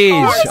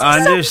Siege.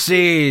 Under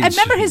Siege. And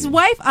remember his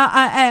wife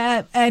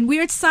and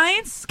Weird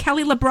Science,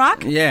 Kelly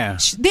LeBrock? Yeah.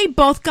 They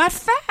both got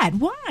fat.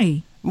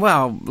 Why?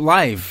 Well,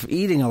 life,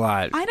 eating a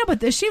lot. I know,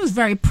 but she was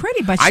very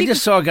pretty. But I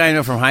just saw a guy I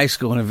know from high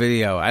school in a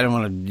video. I don't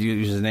want to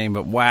use his name,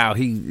 but wow,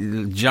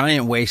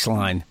 giant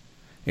waistline.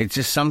 It's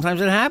just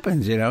sometimes it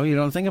happens, you know. You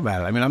don't think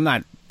about it. I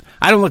mean,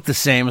 I don't look the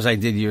same as I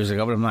did years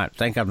ago, but I'm not.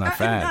 Thank God I'm not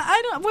fat.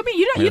 I don't. I mean,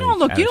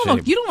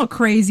 you don't look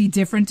crazy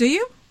different, do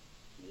you?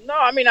 No,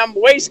 I mean I'm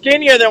way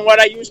skinnier than what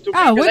I used to be.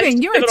 Oh,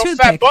 women, you're a little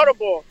toothpick. fat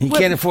butterball. He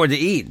can't afford to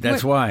eat.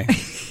 That's why.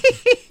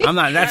 I'm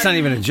not. That's not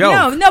even a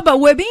joke. No, but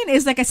Webin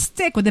is like a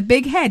stick with a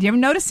big head. You ever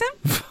notice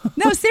him?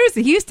 No,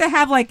 seriously. He used to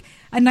have like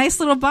a nice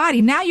little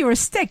body. Now you're a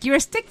stick. You're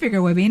a stick figure,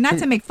 Webin. Not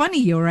to make fun of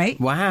you, right?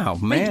 Wow,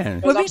 man.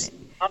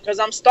 Because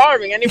I'm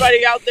starving.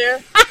 Anybody out there?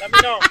 Let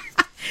me know.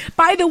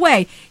 By the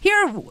way,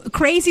 here are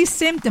crazy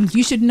symptoms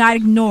you should not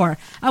ignore.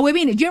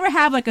 Webin, did you ever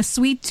have like a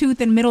sweet tooth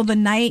in the middle of the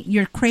night?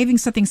 You're craving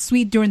something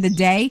sweet during the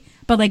day,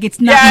 but like it's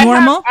not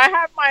normal. I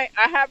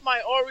have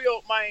my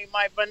Oreo,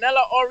 my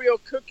vanilla Oreo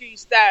cookie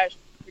stash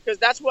because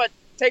that's what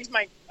takes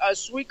my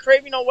sweet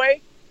craving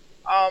away.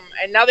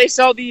 And now they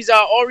sell these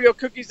Oreo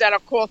cookies that are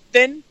called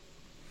thin,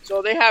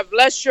 so they have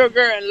less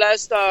sugar and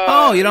less.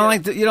 You don't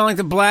like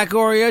the black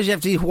Oreos? You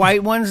have to eat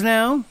white ones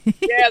now.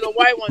 Yeah, the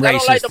white ones. Racist. I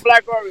don't like the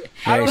black Oreo.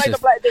 I don't like the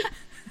Racist. black.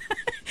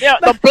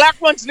 The black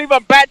ones leave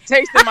a bad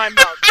taste in my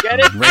mouth. Get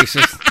it?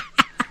 Racist.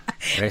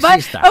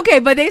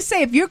 But they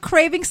say if you're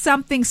craving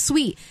something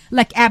sweet,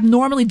 like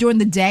abnormally during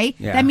the day,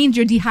 that means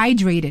you're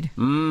dehydrated.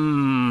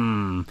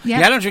 Yeah,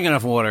 I don't drink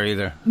enough water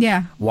either.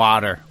 Yeah.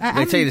 Water.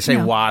 They tell you to say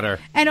water.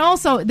 And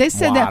also, they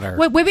said Water.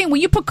 that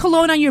when you put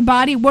cologne on your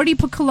body, where do you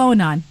put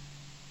cologne on?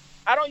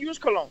 I don't use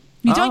cologne.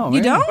 You don't?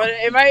 You don't? But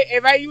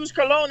if I use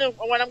cologne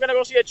when I'm gonna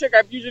go see a chick,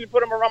 I usually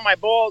put them around my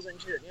balls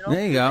and shit. You know.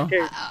 There you go.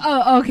 Okay.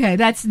 Oh, okay.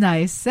 That's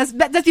nice.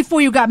 That's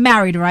before you got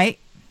married, right?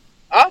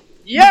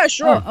 Yeah,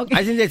 sure. Oh, okay.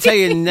 I think they tell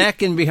you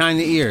neck and behind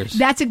the ears.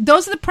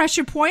 Those are the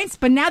pressure points,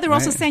 but now they're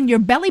also saying your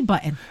belly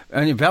button.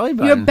 On your belly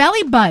button? Your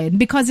belly button,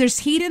 because there's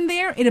heat in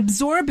there, it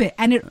absorbs it,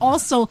 and it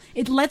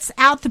lets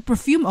out the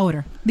perfume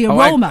odor, the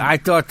aroma. I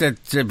thought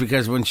that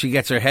because when she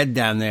gets her head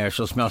down there,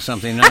 she'll smell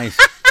something nice.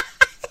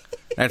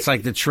 That's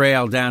like the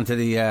trail down to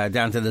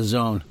the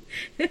zone.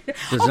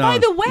 By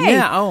the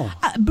way,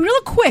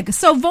 real quick.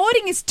 So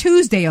voting is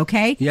Tuesday,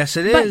 okay? Yes,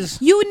 it is.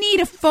 But you need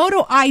a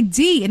photo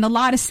ID in a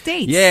lot of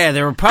states. Yeah,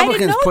 the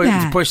Republicans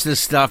that. push this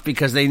stuff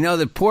because they know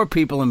that poor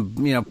people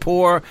and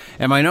poor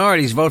and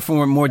minorities vote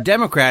for more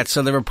Democrats.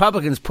 So the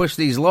Republicans push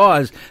these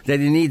laws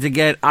that you need to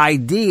get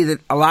ID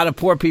that a lot of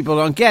poor people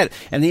don't get.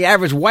 And the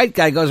average white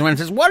guy goes around and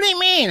says, "What do you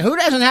mean? Who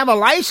doesn't have a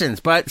license?"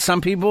 But some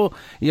people,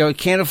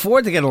 can't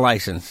afford to get a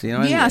license.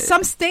 Yeah,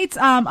 some states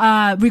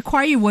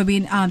require you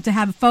to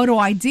have a photo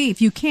ID.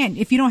 If you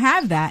don't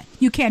have that,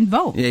 you can't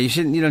vote. Yeah,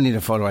 you don't need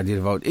a photo ID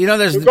to vote.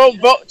 There's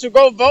to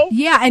go vote.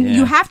 Yeah, and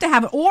you have to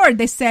have it. Or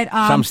they said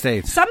some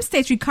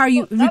states require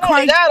you. Not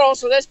only that,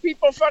 also there's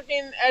people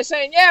fucking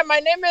saying, "Yeah, my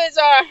name is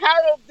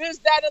Harold this,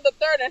 that, and the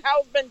third," and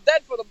Harold's been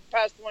dead for the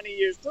past 20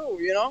 years too.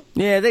 You know.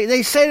 Yeah,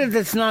 they say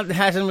that it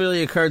hasn't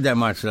really occurred that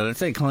much though. That's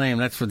they claim.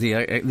 That's what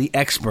the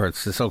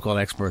experts, the so-called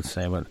experts,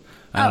 say, but.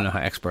 I don't know how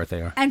expert they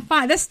are. And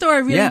fine, this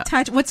story really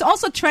touched. What's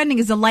also trending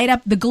is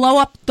the glow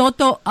up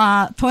Toto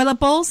toilet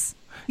bowls.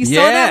 You saw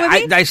that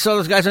with me? I saw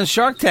those guys on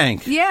Shark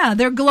Tank. Yeah,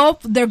 they're glow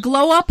up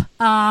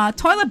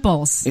toilet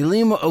bowls.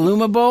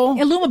 Illuma bowl?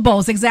 Illuma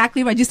bowls,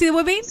 exactly right. Did you see the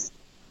movie?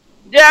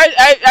 Yeah,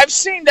 I've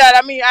seen that.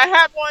 I mean, I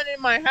have one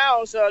in my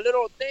house, a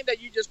little thing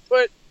that you just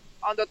put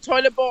on the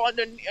toilet bowl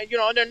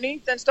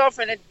underneath and stuff,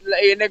 and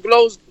it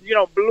glows,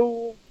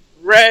 blue,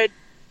 red.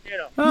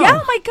 Yeah,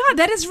 oh my God,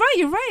 that is right.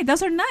 You're right.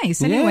 Those are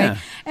nice. Anyway,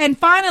 and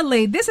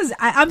finally,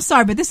 I'm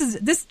sorry, but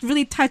this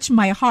really touched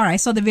my heart. I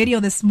saw the video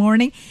this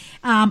morning.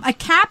 A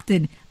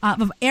captain of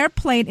an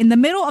airplane in the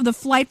middle of the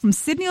flight from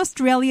Sydney,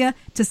 Australia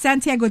to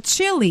Santiago,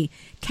 Chile,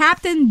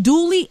 Captain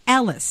Dooley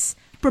Ellis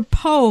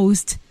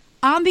proposed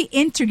on the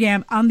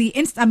intercom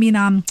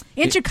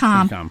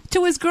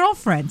to his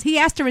girlfriend. He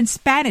asked her in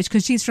Spanish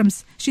because she's from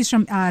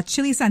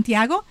Chile,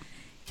 Santiago.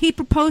 He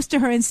proposed to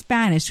her in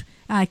Spanish.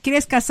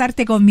 ¿Quieres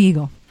casarte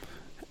conmigo?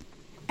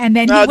 And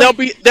then they'll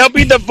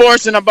be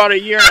divorced in about a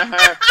year and a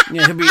half.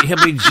 Yeah,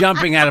 he'll be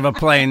jumping out of a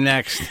plane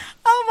next.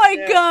 Oh my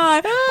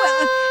God!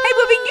 Hey,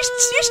 Webin, you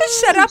should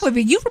shut up,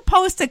 Webin. You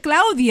proposed to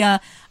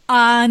Claudia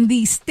on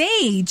the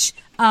stage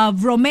of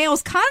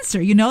Romeo's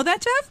concert. You know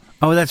that, Jeff?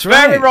 Oh, that's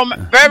right.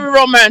 Very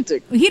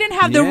romantic. He didn't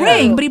have the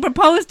ring, but he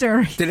proposed to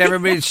her. Did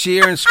everybody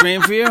cheer and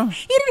scream for you?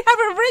 He didn't have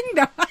a ring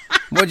though.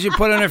 What'd you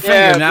put on her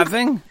finger?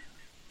 Nothing.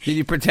 Did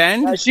you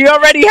pretend? She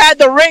already had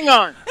the ring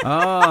on.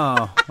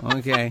 Oh,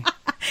 okay.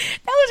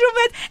 That was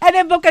romantic. And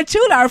then Boca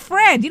Chula, our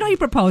friend, he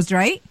proposed,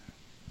 right?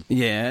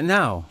 Yeah,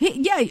 no. Oh,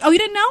 you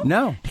didn't know?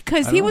 No.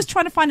 Because he was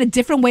trying to find a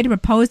different way to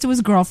propose to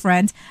his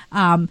girlfriend.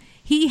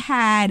 He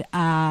had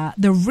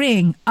the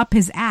ring up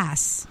his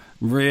ass.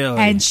 Really?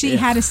 And she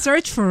had to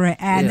search for it,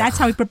 and that's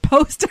how he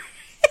proposed to her.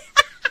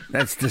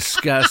 That's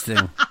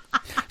disgusting.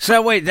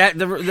 So wait,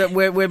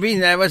 we're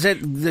being that was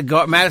at the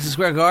Madison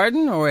Square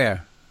Garden or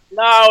where?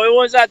 No, it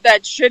was at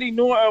that shitty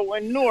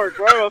Newark,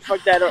 wherever the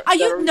fuck that.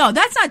 No,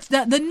 that's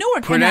not the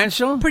Newark.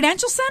 Prudential?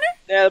 Prudential Center?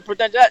 Yeah, the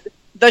Prudential.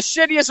 the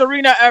shittiest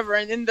arena ever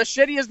and in the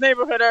shittiest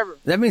neighborhood ever.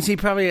 That means he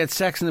probably had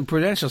sex in the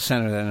Prudential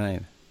Center that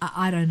night.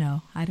 I don't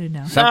know.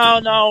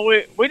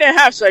 No, we didn't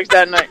have sex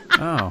that night.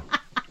 Oh,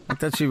 I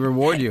thought she'd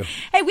reward you.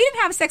 Hey, we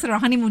didn't have sex on our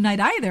honeymoon night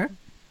either.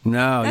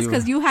 No. That's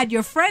because you had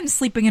your friend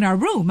sleeping in our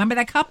room. Remember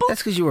that couple?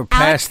 That's because you were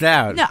passed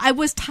out. No, I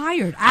was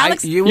tired.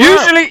 Alex,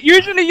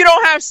 usually you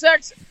don't have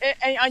sex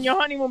on your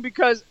honeymoon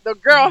because the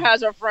girl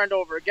has her friend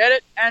over. Get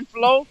it? And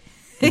Flo?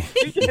 You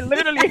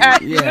literally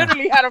had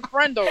a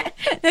friend over.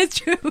 That's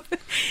true.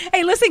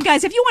 Hey, listen,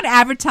 guys, if you want to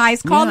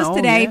advertise, call us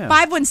today,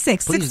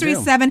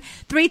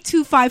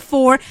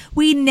 516-637-3254.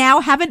 We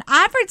now have an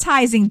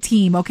advertising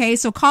team, okay?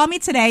 So call me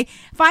today,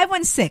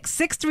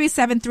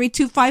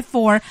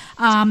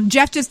 516-637-3254.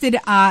 Jeff just did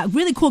a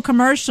really cool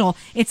commercial.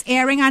 It's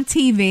airing on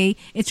TV.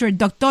 It's for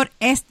Dr.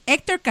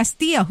 Hector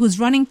Castillo, who's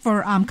running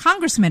for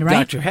congressman,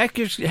 right? Dr.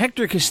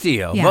 Hector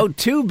Castillo. Yeah. Vote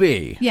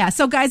 2B. Yeah,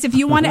 so guys, if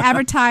you want to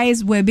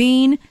advertise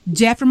Webin,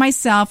 Jeff, for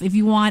myself, if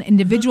you want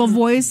individual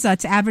voice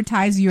to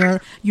advertise your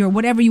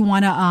whatever you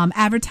want to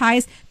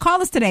advertise,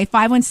 call us today,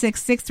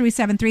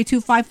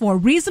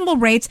 516-637-3254. Reasonable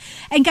rates.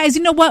 And guys,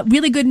 you know what?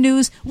 Really good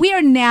news. We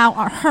are now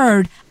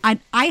heard on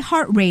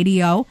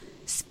iHeartRadio,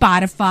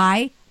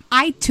 Spotify,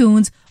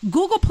 iTunes,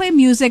 Google Play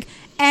Music.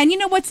 And you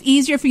know what's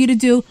easier for you to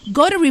do?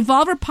 Go to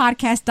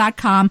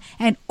revolverpodcast.com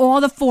and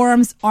all the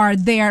forums are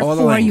there all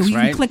for links, you. You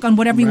right? can click on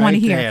whatever you want to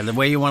hear. Yeah, the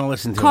way you want to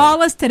listen to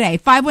Call us today,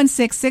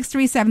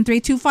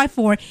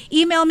 516-637-3254.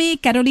 Email me,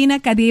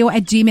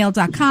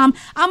 carolinacadillo@gmail.com.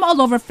 I'm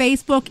all over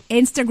Facebook,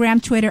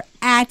 Instagram, Twitter,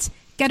 at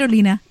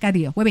Carolina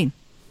Cadillo. Webin.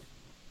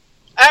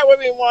 At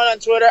Webin1 on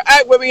Twitter,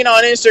 at Webin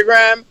on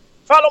Instagram.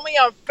 Follow me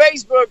on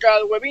Facebook,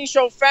 the Webin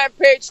Show fan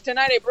page.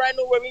 Tonight, a brand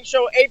new Webin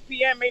Show, 8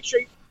 p.m. Make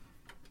sure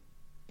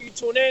you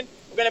tune in.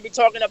 We're going to be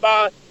talking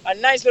about a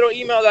nice little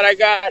email that I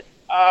got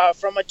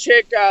from a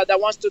chick that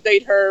wants to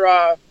date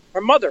her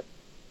mother.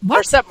 What?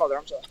 Her stepmother,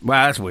 I'm sorry.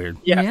 Wow, that's weird.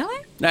 Yeah.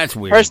 Really? That's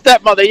weird. Her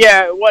stepmother,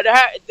 yeah.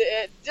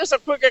 Just a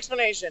quick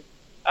explanation.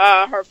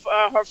 Her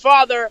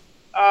father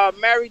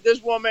married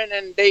this woman,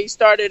 and they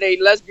started a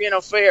lesbian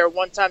affair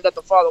one time that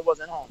the father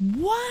wasn't home.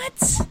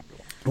 What?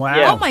 Wow.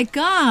 Yeah. Oh my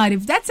God!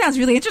 If that sounds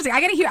really interesting,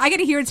 I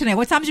gotta hear it tonight.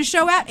 What time is your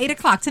show at?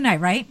 8:00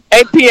 tonight, right?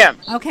 8 p.m.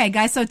 Okay,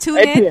 guys. So tune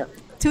 8 in. p.m.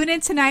 Tune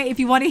in tonight if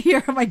you want to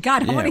hear. Oh my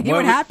God! I want to hear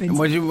what happens.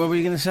 What were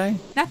you going to say?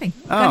 Nothing.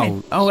 Go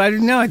ahead. I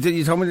didn't know.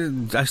 You told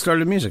me I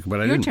started music, but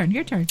I didn't.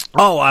 Your turn.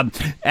 Oh,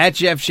 at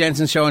Jeff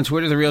Jensen Show on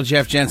Twitter, The Real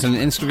Jeff Jensen on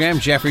Instagram,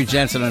 Jeffrey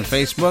Jensen on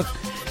Facebook,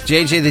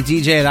 JJ the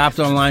DJ at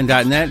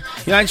optonline.net.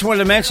 You know, I just wanted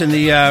to mention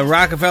the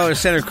Rockefeller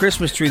Center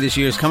Christmas tree this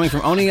year is coming from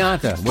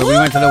Oneonta, where we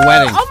went to the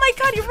wedding. Oh my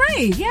God, you're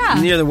right. Yeah.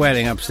 Near the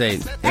wedding,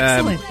 upstate.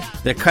 Excellent.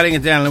 They're cutting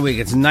it down in a week.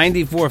 It's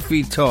 94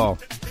 feet tall.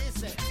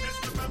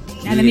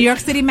 And the New York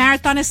City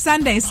Marathon is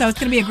Sunday, so it's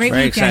going to be a great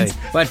Very weekend.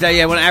 exciting. But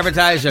want to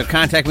advertise,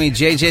 contact me,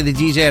 JJ the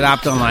DJ at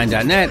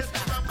optonline.net.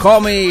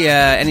 Call me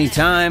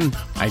anytime.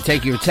 I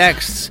take your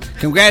texts.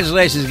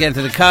 Congratulations again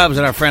to the Cubs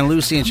and our friend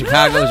Lucy in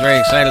Chicago is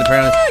very excited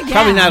apparently. Yeah.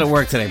 Probably not at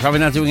work today.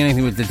 Probably not doing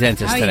anything with the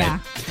dentist today. Yeah.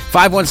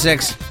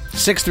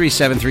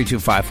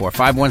 516-637-3254.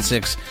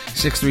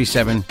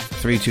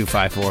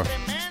 516-637-3254.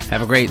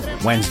 Have a great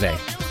Wednesday.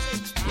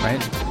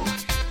 Right?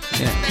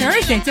 Yeah.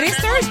 Thursday. Today's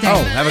Thursday.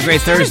 Oh, have a great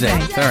Thursday.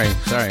 Sorry.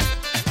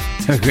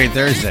 Have a great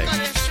Thursday.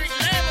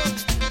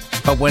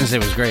 Hope Wednesday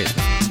was great.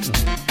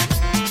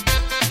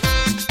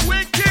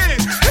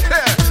 Wicked.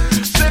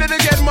 Say it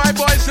again, my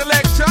boy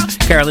selector.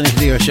 Carolina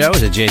Cadillo Show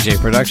is a JJ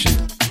production.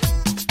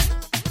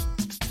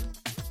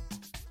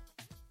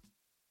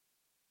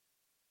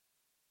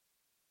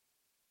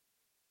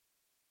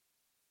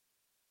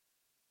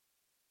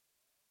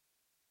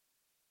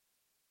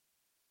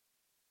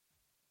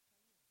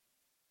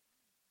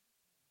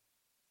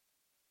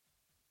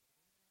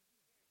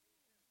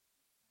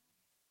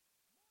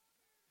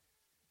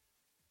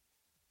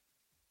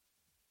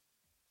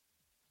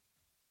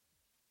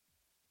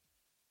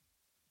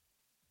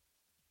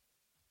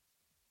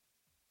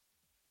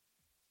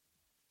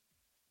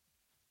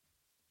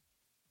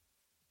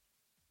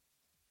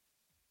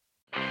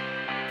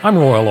 I'm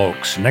Royal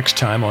Oakes. Next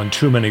time on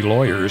Too Many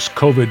Lawyers,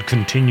 COVID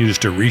continues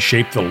to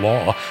reshape the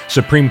law.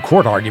 Supreme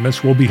Court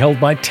arguments will be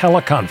held by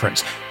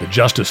teleconference. The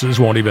justices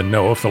won't even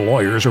know if the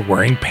lawyers are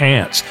wearing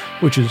pants,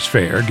 which is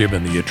fair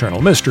given the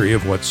eternal mystery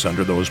of what's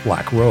under those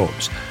black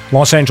robes.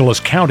 Los Angeles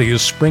County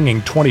is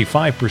springing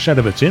 25%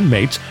 of its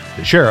inmates.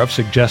 The sheriff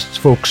suggests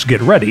folks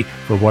get ready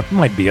for what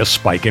might be a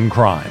spike in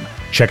crime.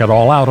 Check it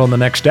all out on the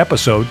next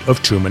episode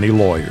of Too Many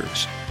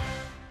Lawyers.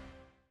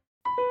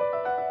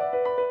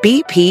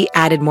 BP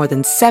added more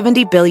than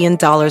 $70 billion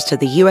to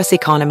the U.S.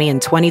 economy in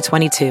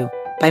 2022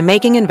 by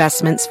making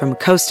investments from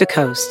coast to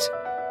coast.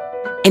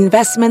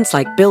 Investments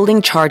like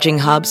building charging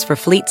hubs for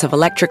fleets of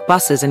electric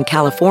buses in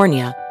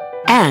California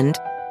and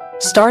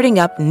starting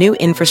up new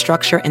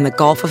infrastructure in the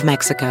Gulf of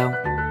Mexico.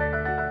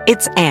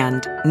 It's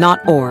and,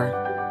 not or.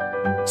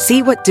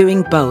 See what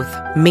doing both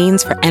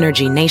means for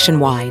energy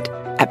nationwide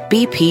at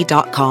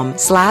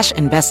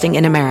bp.com/investing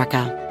in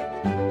America.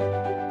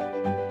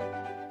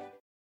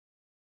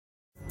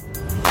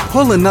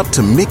 Pulling up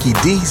to Mickey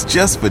D's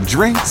just for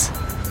drinks?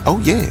 Oh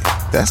yeah,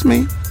 that's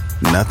me.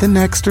 Nothing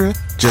extra,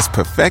 just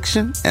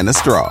perfection and a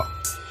straw.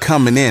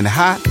 Coming in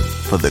hot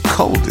for the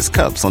coldest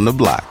cups on the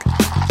block.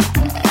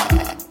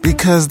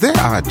 Because there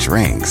are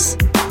drinks.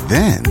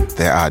 Then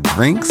there are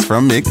drinks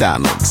from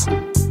McDonald's.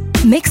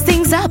 Mix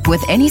things up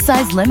with any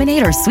size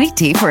lemonade or sweet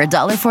tea for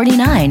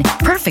 $1.49.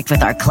 Perfect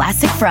with our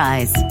classic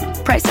fries.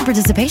 Price and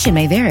participation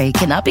may vary.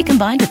 Cannot be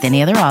combined with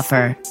any other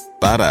offer.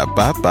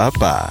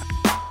 Ba-da-ba-ba-ba.